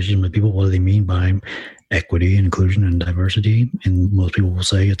conversation with people. What do they mean by equity and inclusion and diversity? And most people will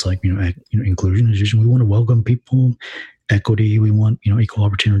say it's like, inclusion is usually we want to welcome people. Equity, we want, equal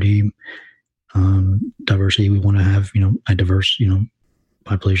opportunity. Diversity, we want to have, a diverse,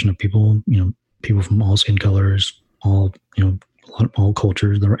 population of people, people from all skin colors, all, all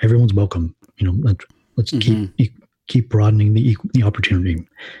cultures. Everyone's welcome. Let's keep broadening the opportunity.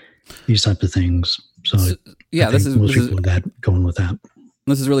 These types of things. So yeah, most people are going with that.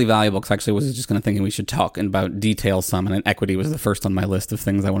 This is really valuable because actually I was just thinking we should talk about detail some, and equity was the first on my list of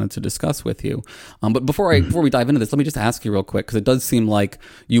things I wanted to discuss with you. But before we dive into this, let me just ask you real quick, because it does seem like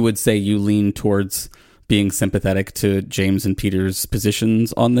you would say you lean towards being sympathetic to James and Peter's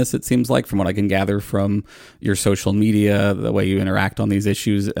positions on this, it seems like, from what I can gather from your social media, the way you interact on these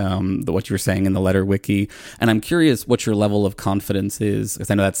issues, what you were saying in the letter wiki. And I'm curious what your level of confidence is,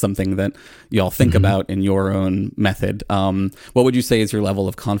 because I know that's something that you all think about in your own method. What would you say is your level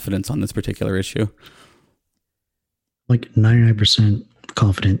of confidence on this particular issue? Like 99%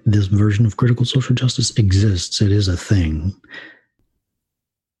 confident this version of critical social justice exists. It is a thing.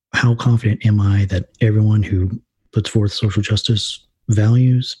 How confident am I that everyone who puts forth social justice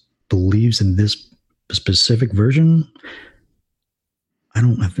values believes in this specific version?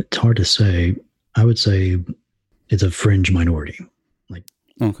 It's hard to say. I would say it's a fringe minority. Like,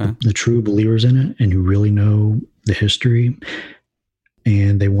 okay, the true believers in it and who really know the history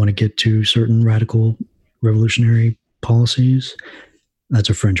and they want to get to certain radical revolutionary policies. That's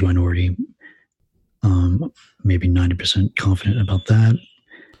a fringe minority. Maybe 90% confident about that.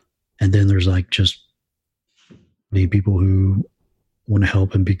 And then there's like just the people who want to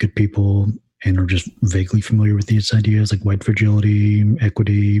help and be good people and are just vaguely familiar with these ideas like white fragility,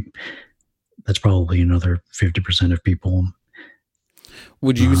 equity. That's probably another 50% of people.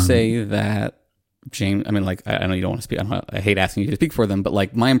 Would you say that, James, I know you don't want to speak, I hate asking you to speak for them, but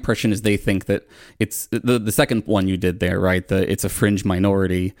like my impression is they think that it's the second one you did there, right? It's a fringe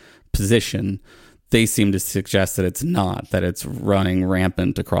minority position. They seem to suggest that it's not, that it's running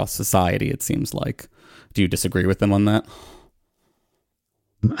rampant across society, it seems like. Do you disagree with them on that?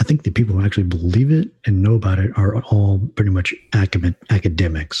 I think the people who actually believe it and know about it are all pretty much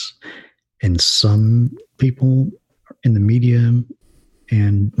academics. And some people in the media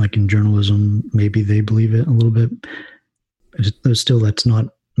and like in journalism, maybe they believe it a little bit. Still, that's not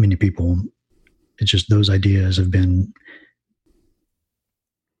many people. It's just those ideas have been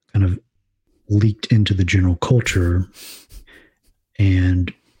kind of leaked into the general culture,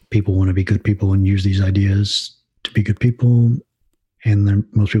 and people want to be good people and use these ideas to be good people, and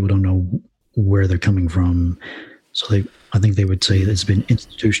most people don't know where they're coming from. So I think they would say that it's been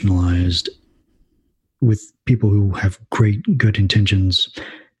institutionalized with people who have great good intentions.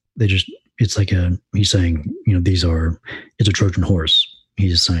 It's like he's saying, it's a Trojan horse.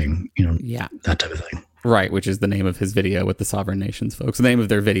 He's saying, that type of thing. Right, which is the name of his video with the Sovereign Nations folks. The name of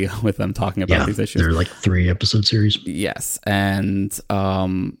their video with them talking about these issues. They're like 3-episode series. Yes, and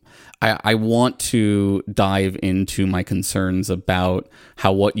I want to dive into my concerns about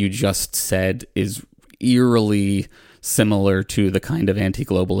how what you just said is eerily similar to the kind of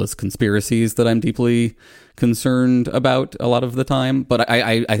anti-globalist conspiracies that I'm deeply concerned about a lot of the time. But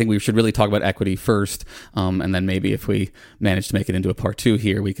I think we should really talk about equity first, and then maybe if we manage to make it into a part 2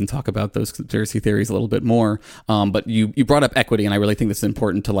 here, we can talk about those conspiracy theories a little bit more. But you brought up equity, and I really think this is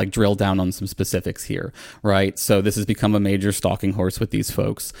important to like drill down on some specifics here, right? So this has become a major stalking horse with these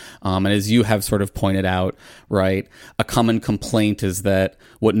folks, and as you have sort of pointed out, right, a common complaint is that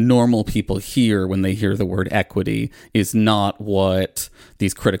what normal people hear when they hear the word equity is not what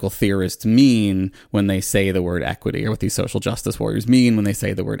these critical theorists mean when they say the word equity, or what these social justice warriors mean when they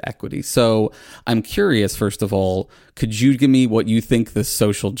say the word equity. So I'm curious, first of all, could you give me what you think the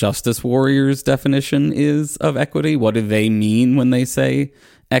social justice warriors' definition is of equity? What do they mean when they say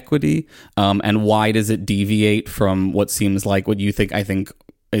equity? And why does it deviate from what seems like what you think, I think,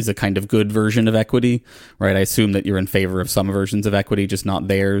 is a kind of good version of equity, right? I assume that you're in favor of some versions of equity, just not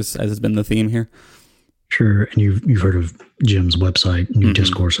theirs, as has been the theme here. Sure. And you've heard of Jim's website, New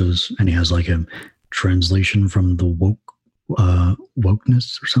Discourses, and he has like a translation from the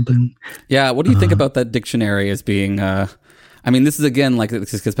wokeness or something. Yeah. What do you think about that dictionary as being, I mean, this is again, like,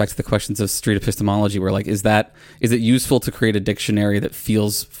 this gets back to the questions of street epistemology, where like, is it useful to create a dictionary that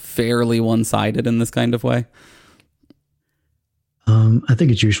feels fairly one-sided in this kind of way? I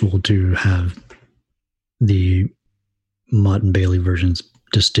think it's useful to have the Mott and Bailey versions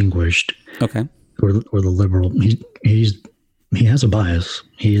distinguished. Okay. Or the liberal. He has a bias.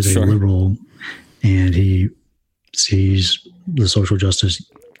 He is a liberal, and he sees the social justice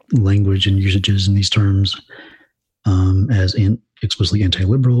language and usages in these terms as explicitly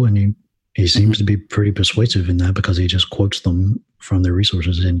anti-liberal, and he seems to be pretty persuasive in that, because he just quotes them from their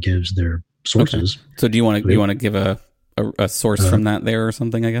resources and gives their sources. Okay. So do you want to give a source from that there or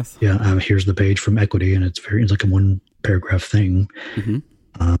something, I guess? Yeah, here's the page from Equity, and it's like a 1-paragraph thing.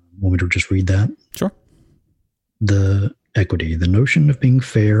 Want me to just read that? Sure. The Equity. The notion of being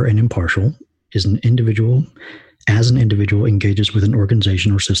fair and impartial is an individual engages with an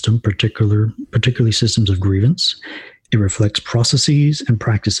organization or system, particularly systems of grievance. It reflects processes and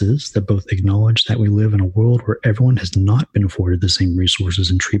practices that both acknowledge that we live in a world where everyone has not been afforded the same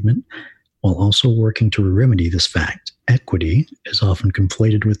resources and treatment, while also working to remedy this fact. Equity is often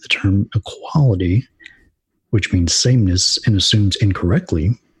conflated with the term equality, which means sameness, and assumes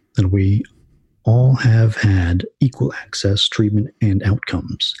incorrectly that we all have had equal access, treatment, and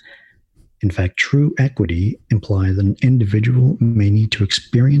outcomes. In fact, true equity implies that an individual may need to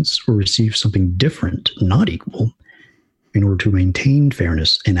experience or receive something different, not equal, in order to maintain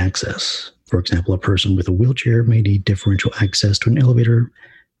fairness and access. For example, a person with a wheelchair may need differential access to an elevator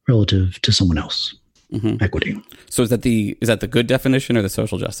relative to someone else. Equity. So is that the good definition or the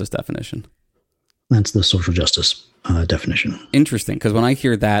social justice definition? That's the social justice definition. Interesting, because when I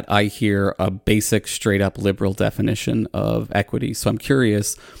hear that, I hear a basic, straight-up liberal definition of equity. So I'm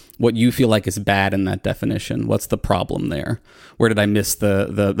curious what you feel like is bad in that definition. What's the problem there? Where did I miss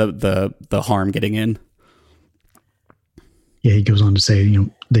the harm getting in? Yeah, he goes on to say,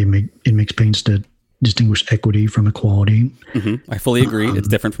 it makes pains to distinguish equity from equality. I fully agree. It's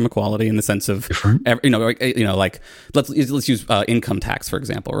different from equality in the sense of, let's use income tax, for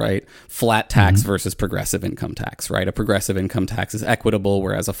example, right? Flat tax versus progressive income tax, right? A progressive income tax is equitable,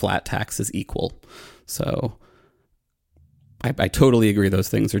 whereas a flat tax is equal. So I totally agree those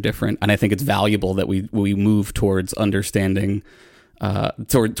things are different. And I think it's valuable that we move towards understanding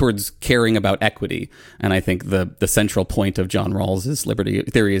towards caring about equity. And I think the central point of John Rawls's liberty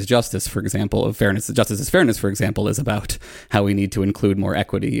theory is justice, for example, of fairness. Justice is fairness, for example, is about how we need to include more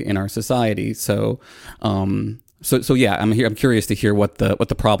equity in our society. So yeah, I'm curious to hear what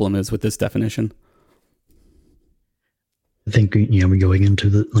the problem is with this definition. I think, we're going into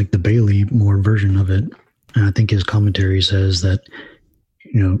the Bailey Moore version of it. And I think his commentary says that,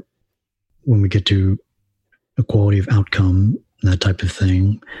 when we get to equality of outcome, that type of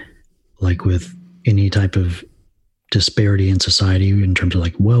thing, like with any type of disparity in society in terms of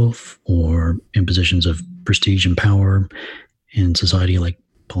like wealth or in positions of prestige and power in society, like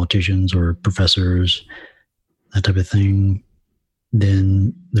politicians or professors, that type of thing,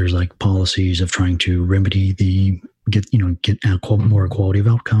 then there's like policies of trying to remedy get more equality of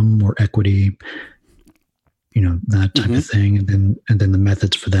outcome, more equity, that type of thing. And then the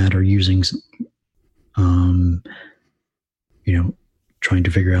methods for that are using, trying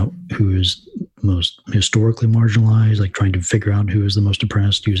to figure out who is most historically marginalized, like trying to figure out who is the most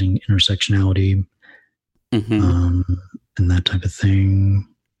oppressed using intersectionality, and that type of thing.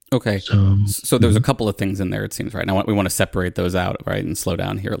 Okay. So there's a couple of things in there, it seems, right? Now we want to separate those out, right? And slow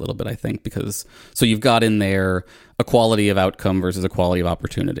down here a little bit, I think, because so you've got in there equality of outcome versus equality of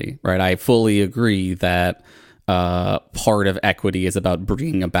opportunity, right? I fully agree that part of equity is about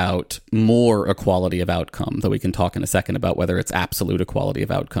bringing about more equality of outcome, though we can talk in a second about whether it's absolute equality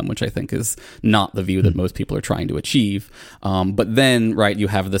of outcome, which I think is not the view that most people are trying to achieve. But then, right, you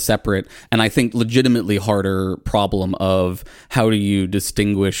have the separate, and I think legitimately harder problem of how do you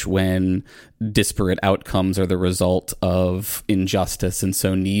distinguish when disparate outcomes are the result of injustice and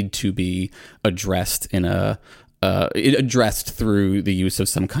so need to be addressed in addressed through the use of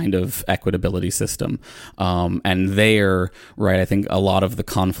some kind of equitability system. And there, right, I think a lot of the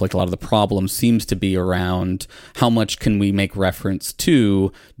conflict, a lot of the problem seems to be around how much can we make reference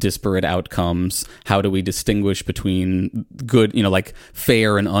to disparate outcomes? How do we distinguish between good, like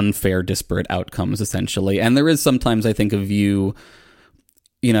fair and unfair disparate outcomes, essentially? And there is sometimes, I think, a view,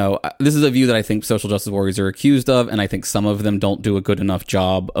 this is a view that I think social justice warriors are accused of, and I think some of them don't do a good enough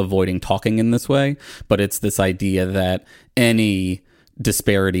job avoiding talking in this way. But it's this idea that any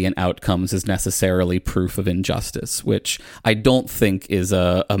disparity in outcomes is necessarily proof of injustice, which I don't think is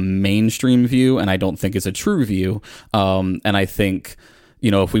a mainstream view, and I don't think is a true view. And I think,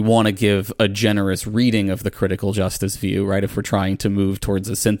 if we want to give a generous reading of the critical justice view, right, if we're trying to move towards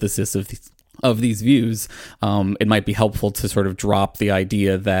a synthesis of these views, it might be helpful to sort of drop the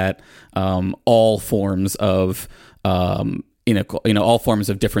idea that all forms of all forms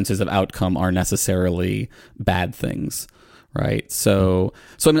of differences of outcome are necessarily bad things, right? So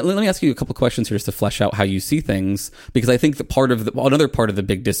let me ask you a couple of questions here just to flesh out how you see things, because I think another part of the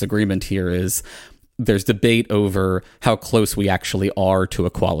big disagreement here is there's debate over how close we actually are to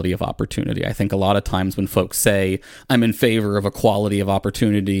equality of opportunity. I think a lot of times when folks say, I'm in favor of equality of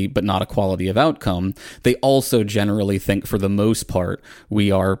opportunity, but not equality of outcome, they also generally think, for the most part,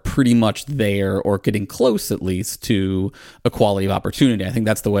 we are pretty much there or getting close, at least, to equality of opportunity. I think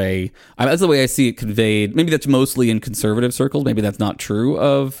that's the way I see it conveyed. Maybe that's mostly in conservative circles. Maybe that's not true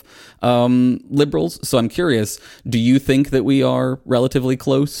of liberals. So I'm curious, do you think that we are relatively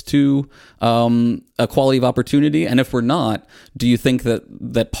close to equality of opportunity? And if we're not, do you think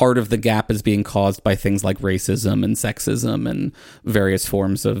that part of the gap is being caused by things like racism and sexism and various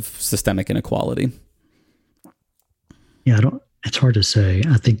forms of systemic inequality? Yeah, it's hard to say.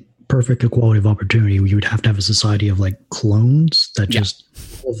 I think perfect equality of opportunity, you would have to have a society of like clones that just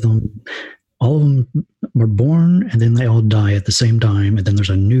all of them were born and then they all die at the same time. And then there's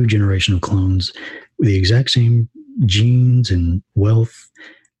a new generation of clones with the exact same genes and wealth.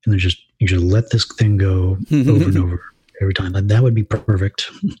 And you just let this thing go over and over every time. That would be perfect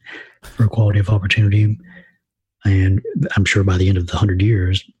for equality of opportunity. And I'm sure by the end of the 100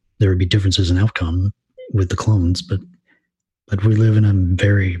 years, there would be differences in outcome with the clones. But we live in a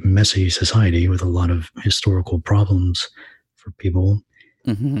very messy society with a lot of historical problems for people.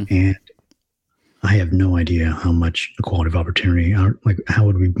 Mm-hmm. And I have no idea how much equality of opportunity, how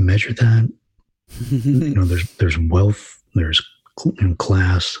would we measure that? There's wealth, there's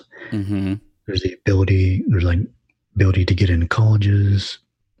class, mm-hmm. there's the ability to get into colleges,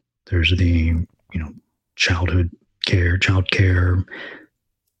 there's the child care,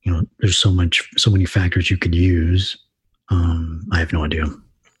 there's so many factors you could use. I have no idea.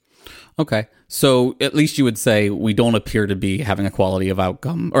 Okay. So at least you would say we don't appear to be having equality of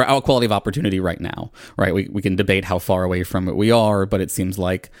outcome or equality of opportunity right now, right? We can debate how far away from it we are, but it seems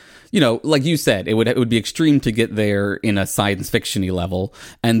like, like you said, it would be extreme to get there in a science fiction-y level.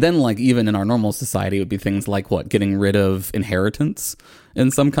 And then like even in our normal society, it would be things like getting rid of inheritance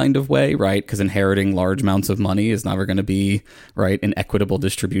in some kind of way, right? Because inheriting large amounts of money is never going to be, right, an equitable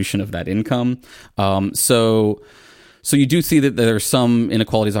distribution of that income. So you do see that there are some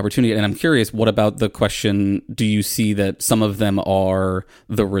inequalities of opportunity, and I'm curious, what about the question, do you see that some of them are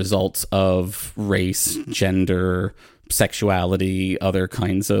the results of race, gender, sexuality, other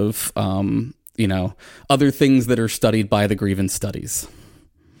kinds of, other things that are studied by the grievance studies?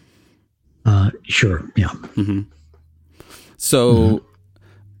 Sure, yeah. Mm-hmm. So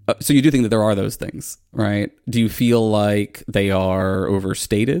you do think that there are those things, right? Do you feel like they are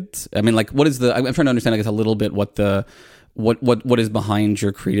overstated? I mean, like, what is I'm trying to understand, I guess, a little bit what is behind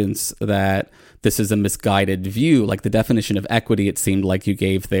your credence that this is a misguided view. Like the definition of equity, it seemed like you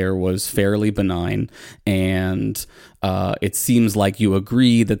gave there was fairly benign, and it seems like you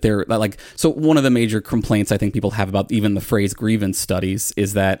agree that they're like. So one of the major complaints I think people have about even the phrase grievance studies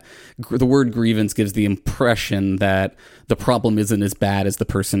is that the word grievance gives the impression that the problem isn't as bad as the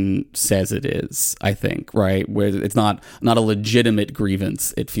person says it is. I think, right, where it's not a legitimate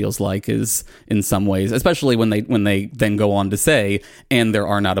grievance. It feels like is in some ways, especially when they then go on to say, and there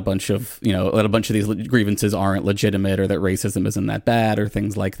are not a bunch of that a bunch of these grievances aren't legitimate, or that racism isn't that bad, or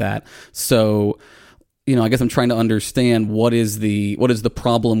things like that. So I guess I'm trying to understand what is the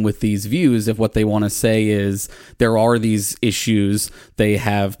problem with these views if what they want to say is there are these issues, they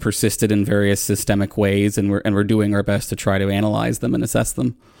have persisted in various systemic ways, and we're doing our best to try to analyze them and assess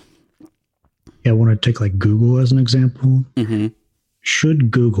them. Yeah, I want to take like Google as an example. Mm-hmm.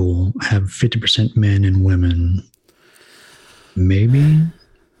 Should Google have 50% men and women? Maybe.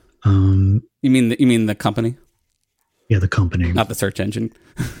 You mean the company? Yeah, the company, not the search engine.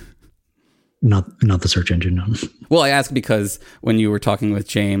 Not the search engine, no. Well, I ask because when you were talking with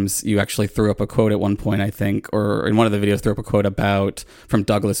James, you actually threw up a quote at one point, I think, or in one of the videos threw up a quote from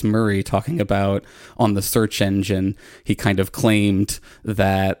Douglas Murray talking about on the search engine. He kind of claimed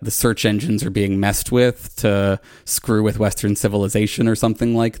that the search engines are being messed with to screw with Western civilization or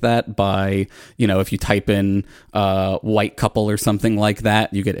something like that by, if you type in white couple or something like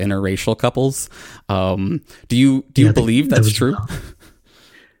that, you get interracial couples. Do you believe that's true?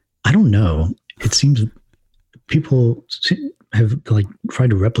 I don't know. It seems people have tried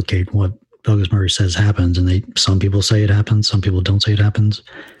to replicate what Douglas Murray says happens, and some people say it happens, some people don't say it happens.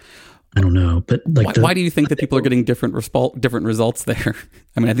 I don't know, but why do you think that people are getting different results there?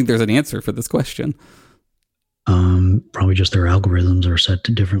 I mean, I think there's an answer for this question. Probably just their algorithms are set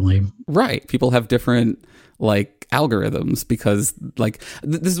to differently. Right. People have different algorithms because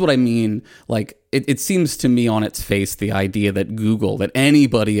this is what I mean. It seems to me on its face, the idea that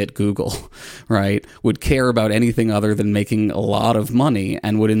anybody at Google, right, would care about anything other than making a lot of money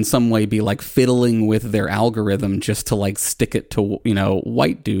and would in some way be fiddling with their algorithm just to stick it to,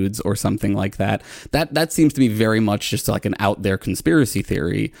 white dudes or something like that. That seems to me very much just an out there conspiracy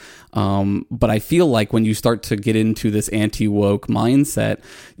theory. But I feel like when you start to get into this anti-woke mindset,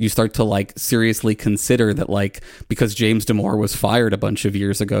 you start to seriously consider that because James Damore was fired a bunch of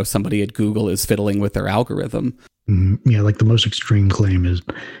years ago, somebody at Google is fiddling with their algorithm. Yeah, the most extreme claim is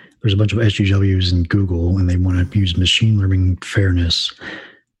there's a bunch of SJWs in Google and they want to use machine learning fairness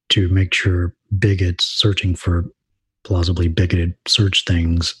to make sure bigots searching for plausibly bigoted search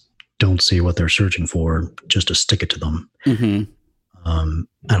things don't see what they're searching for just to stick it to them. Mm-hmm.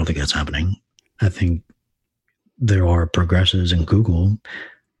 I don't think that's happening. I think there are progressives in Google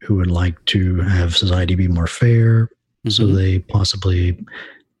who would like to have society be more fair. Mm-hmm. So they possibly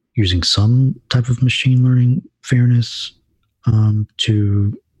using some type of machine learning fairness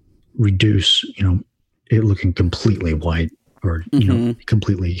to reduce, it looking completely white or,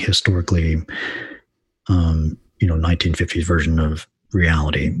 completely historically, 1950s version of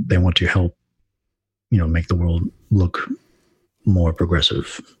reality. They want to help, make the world look more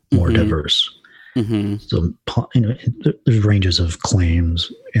progressive, more diverse. Mm-hmm. So, there's ranges of claims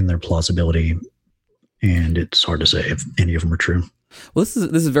in their plausibility, and it's hard to say if any of them are true. Well, this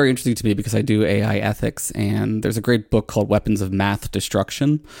is very interesting to me because I do AI ethics, and there's a great book called Weapons of Math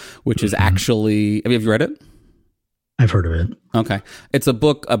Destruction, which is actually... Have you read it? I've heard of it. Okay. It's a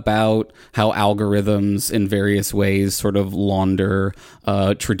book about how algorithms in various ways sort of launder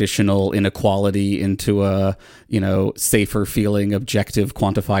traditional inequality into a, safer feeling, objective,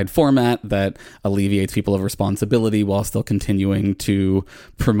 quantified format that alleviates people of responsibility while still continuing to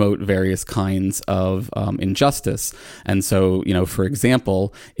promote various kinds of injustice. And so, for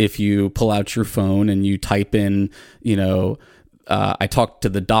example, if you pull out your phone and you type in, I talked to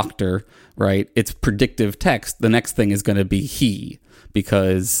the doctor, right? It's predictive text. The next thing is going to be he,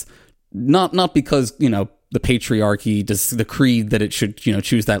 because not because, the patriarchy decreed that it should,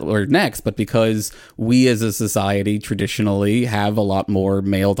 choose that word next, but because we as a society traditionally have a lot more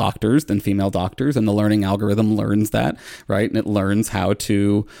male doctors than female doctors, and the learning algorithm learns that, right? And it learns how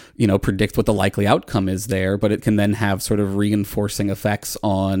to, predict what the likely outcome is there, but it can then have sort of reinforcing effects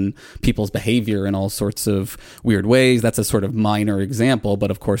on people's behavior in all sorts of weird ways. That's a sort of minor example, but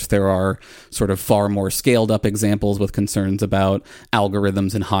of course there are sort of far more scaled up examples with concerns about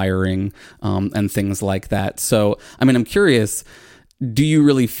algorithms and hiring, and things like that. So, I'm curious, do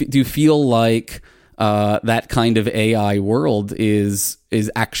you feel like that kind of AI world is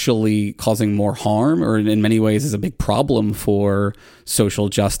actually causing more harm, or in many ways is a big problem for social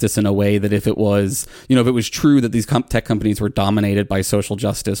justice, in a way that if it was, if it was true that these tech companies were dominated by social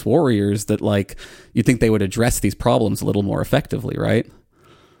justice warriors, that you'd think they would address these problems a little more effectively, right?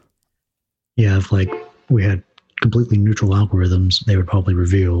 Yeah, if we had completely neutral algorithms, they would probably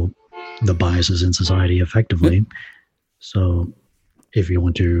reveal the biases in society effectively. So if you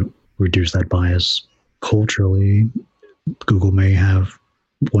want to reduce that bias culturally, Google may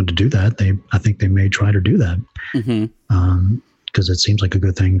want to do that. I think they may try to do that, because it seems like a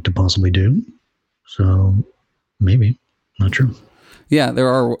good thing to possibly do. So maybe, not sure. Yeah, there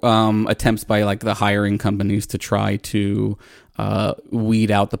are attempts by the hiring companies to try to weed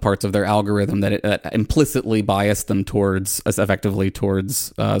out the parts of their algorithm that implicitly bias them towards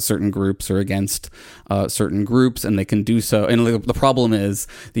certain groups or against certain groups, and they can do so. And the problem is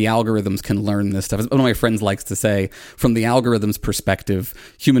the algorithms can learn this stuff. As one of my friends likes to say, from the algorithm's perspective,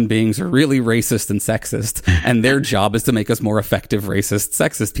 human beings are really racist and sexist, and their job is to make us more effective racist,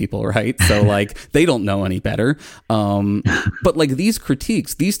 sexist people, right? So like they don't know any better. But like these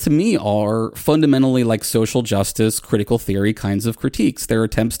critiques, these to me are fundamentally like social justice, critical theory kinds of critiques. They're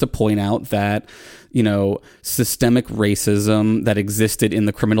attempts to point out that, you know, systemic racism that existed in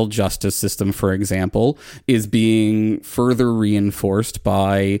the criminal justice system, for example, is being further reinforced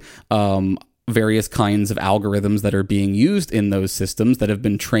by various kinds of algorithms that are being used in those systems that have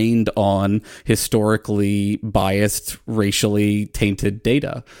been trained on historically biased, racially tainted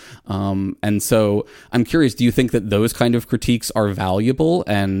data. And so I'm curious, do you think that those kind of critiques are valuable?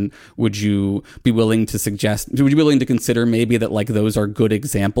 And would you be willing to consider maybe that like those are good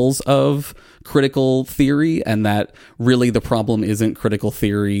examples of critical theory, and that really the problem isn't critical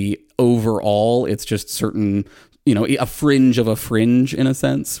theory overall, it's just certain, you know, a fringe of a fringe in a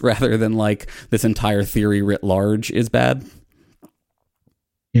sense, rather than like this entire theory writ large is bad?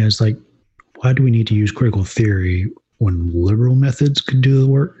 Yeah, it's like, why do we need to use critical theory when liberal methods could do the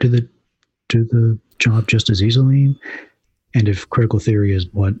work, do the job just as easily? And if critical theory is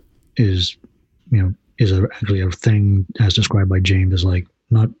what is, you know, is actually a thing as described by James, is like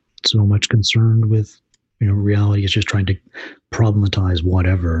not so much concerned with, you know, reality, it's just trying to problematize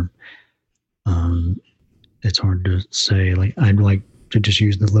whatever. It's hard to say. Like, I'd like to just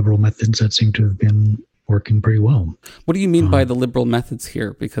use the liberal methods that seem to have been working pretty well. What do you mean by the liberal methods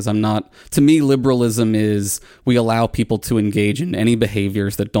here? Because to me, liberalism is we allow people to engage in any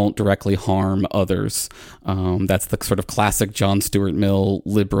behaviors that don't directly harm others. That's the sort of classic John Stuart Mill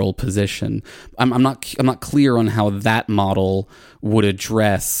liberal position. I'm not clear on how that model would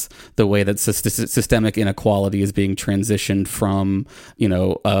address the way that systemic inequality is being transitioned from, you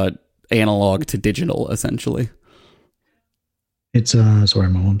know, analog to digital, essentially. It's sorry,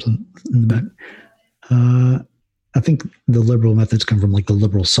 my mom's in the back. I think the liberal methods come from like the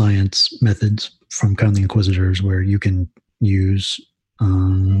liberal science methods from kind of the Inquisitors, where you can use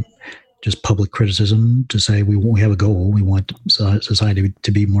just public criticism to say we have a goal, we want society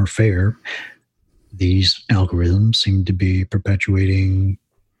to be more fair. These algorithms seem to be perpetuating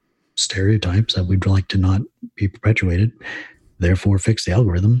stereotypes that we'd like to not be perpetuated. Therefore, fix the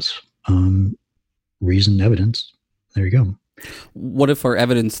algorithms. Reason, evidence. There you go. What if our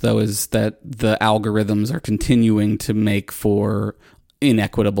evidence, though, is that the algorithms are continuing to make for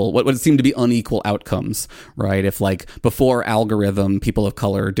inequitable, what would seem to be unequal outcomes, right? If like before algorithm, people of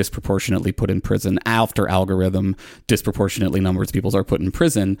color are disproportionately put in prison, after algorithm, disproportionately numbers of people are put in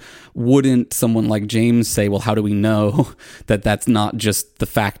prison, wouldn't someone like James say, well, how do we know that that's not just the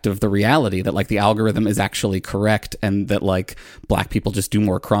fact of the reality, that like the algorithm is actually correct and that like black people just do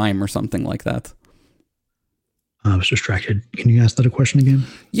more crime or something like that? I was distracted. Can you ask that a question again?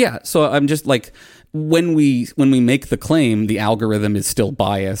 Yeah. So I'm just like, when we make the claim the algorithm is still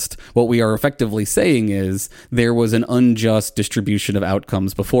biased, what we are effectively saying is there was an unjust distribution of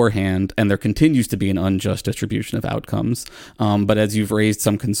outcomes beforehand, and there continues to be an unjust distribution of outcomes. But as you've raised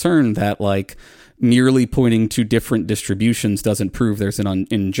some concern that like merely pointing to different distributions doesn't prove there's an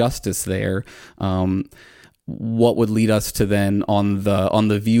injustice there. What would lead us to then, on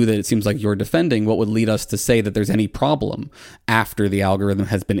the view that it seems like you're defending, what would lead us to say that there's any problem after the algorithm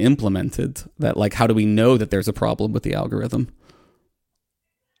has been implemented? That like, how do we know that there's a problem with the algorithm?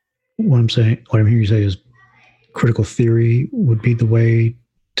 What I'm hearing you say is critical theory would be the way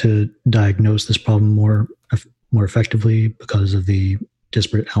to diagnose this problem more effectively because of the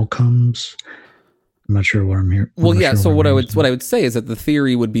disparate outcomes. I'm not sure what I'm hearing. Well, yeah. So what I would say is that the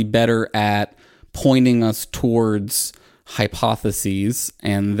theory would be better at pointing us towards hypotheses,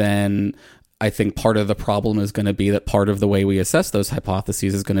 and then I think part of the problem is going to be that part of the way we assess those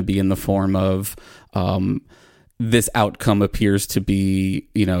hypotheses is going to be in the form of this outcome appears to be,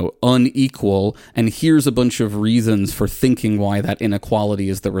 you know, unequal, and here's a bunch of reasons for thinking why that inequality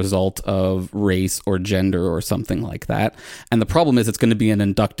is the result of race or gender or something like that. And the problem is it's going to be an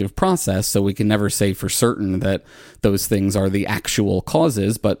inductive process, so we can never say for certain that those things are the actual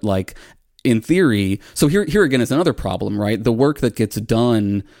causes, but like in theory, so here again is another problem, right? The work that gets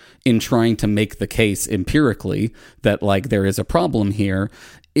done in trying to make the case empirically that like there is a problem here,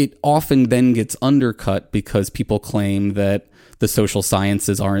 it often then gets undercut because people claim that the social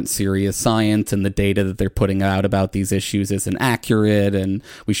sciences aren't serious science and the data that they're putting out about these issues isn't accurate and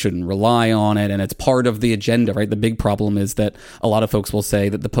we shouldn't rely on it. And it's part of the agenda, right? The big problem is that a lot of folks will say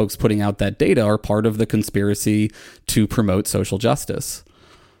that the folks putting out that data are part of the conspiracy to promote social justice.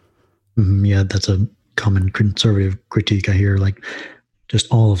 Yeah, that's a common conservative critique I hear. Like,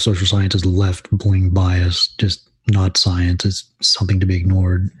 just all of social science is left-wing bias, just not science. It's something to be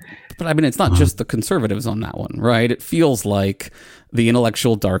ignored. But I mean, it's not just the conservatives on that one, right? It feels like the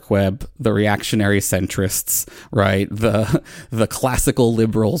intellectual dark web, the reactionary centrists, right? The classical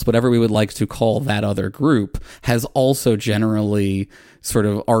liberals, whatever we would like to call that other group, has also generally sort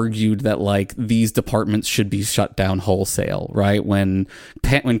of argued that like these departments should be shut down wholesale, right? When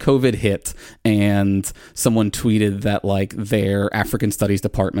COVID hit and someone tweeted that like their African studies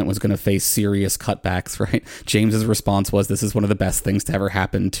department was going to face serious cutbacks, right? James's response was, this is one of the best things to ever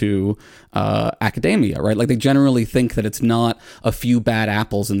happen to academia, right? Like they generally think that it's not a few bad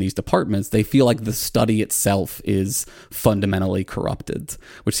apples in these departments. They feel like the study itself is fundamentally corrupted,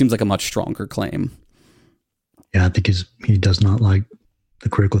 which seems like a much stronger claim. Yeah, I think he does not like the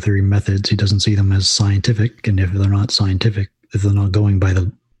critical theory methods. He doesn't see them as scientific. And if they're not scientific, if they're not going by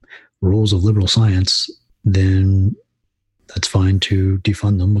the rules of liberal science, then that's fine to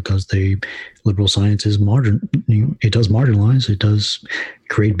defund them because liberal science is it does marginalize, it does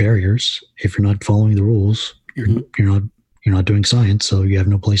create barriers. If you're not following the rules, you're not doing science, so you have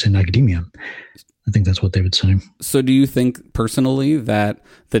no place in academia. I think that's what they would say. So do you think personally that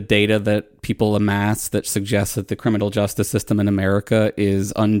the data that people amass that suggests that the criminal justice system in America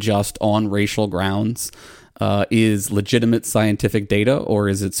is unjust on racial grounds is legitimate scientific data, or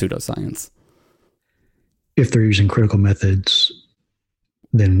is it pseudoscience? If they're using critical methods,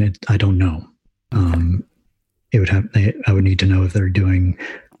 then I don't know. Okay. I would need to know if they're doing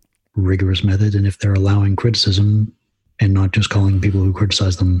rigorous methods and if they're allowing criticism and not just calling people who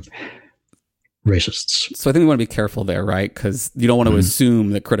criticize them racists. So I think we want to be careful there, right? Because you don't want to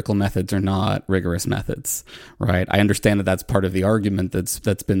assume that critical methods are not rigorous methods, right? I understand that that's part of the argument that's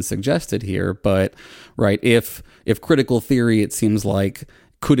been suggested here, but right, if critical theory, it seems like,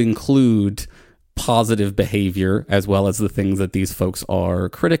 could include positive behavior as well as the things that these folks are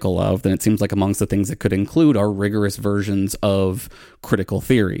critical of, then it seems like amongst the things it could include are rigorous versions of critical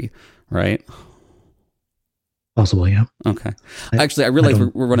theory, right? Possibly, yeah. Okay. Actually, I realize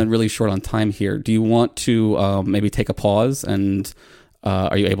we're running really short on time here. Do you want to maybe take a pause and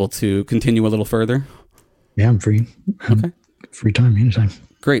are you able to continue a little further? Yeah, I'm free. Okay. Free time anytime.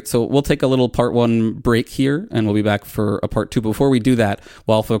 Great. So we'll take a little part 1 break here and we'll be back for a part 2. Before we do that,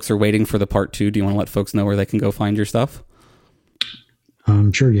 while folks are waiting for the part 2, do you want to let folks know where they can go find your stuff?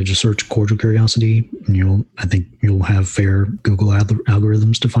 Sure. You just search Cordial Curiosity and I think you'll have fair Google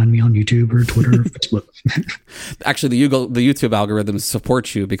algorithms to find me on YouTube or Twitter or Facebook. Actually, the YouTube algorithms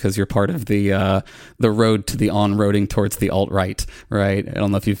support you because you're part of the road to the on-roading towards the alt-right, right? I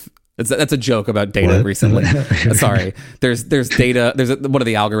don't know if you've... That's a joke about data recently. Sorry. There's data. One of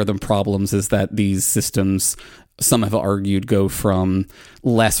the algorithm problems is that these systems, some have argued, go from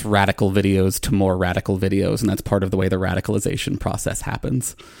less radical videos to more radical videos, and that's part of the way the radicalization process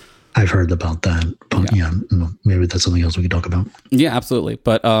happens. I've heard about that. But yeah, maybe that's something else we could talk about. Yeah, absolutely.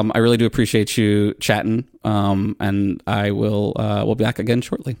 But I really do appreciate you chatting, and I will we'll be back again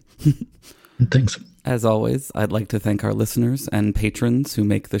shortly. Thanks. As always, I'd like to thank our listeners and patrons who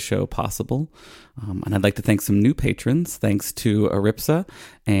make the show possible. And I'd like to thank some new patrons, thanks to Aripsa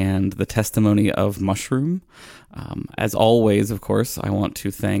and the testimony of Mushroom. As always, of course, I want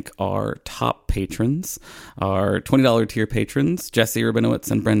to thank our top patrons, our $20 tier patrons, Jesse Rabinowitz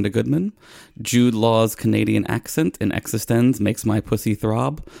and Brenda Goodman, Jude Law's Canadian accent in Existenz makes my pussy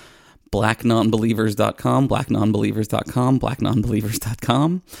throb, blacknonbelievers.com, blacknonbelievers.com,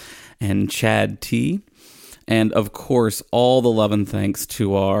 blacknonbelievers.com, and Chad T. And of course, all the love and thanks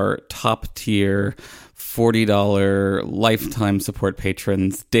to our top tier $40 lifetime support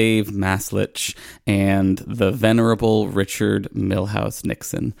patrons, Dave Maslich and the venerable Richard Milhouse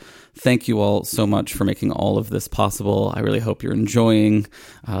Nixon. Thank you all so much for making all of this possible. I really hope you're enjoying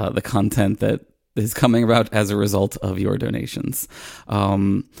the content that is coming about as a result of your donations.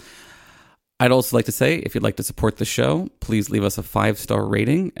 I'd also like to say, if you'd like to support the show, please leave us a 5-star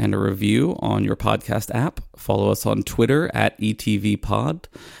rating and a review on your podcast app. Follow us on Twitter at ETVPod.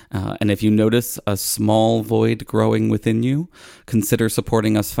 And if you notice a small void growing within you, consider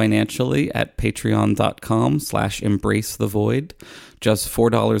supporting us financially at patreon.com/embracethevoid. Just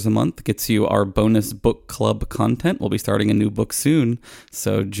 $4 a month gets you our bonus book club content. We'll be starting a new book soon,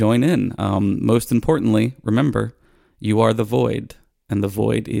 so join in. Most importantly, remember, you are the void. And the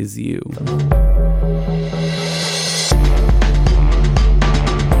void is you.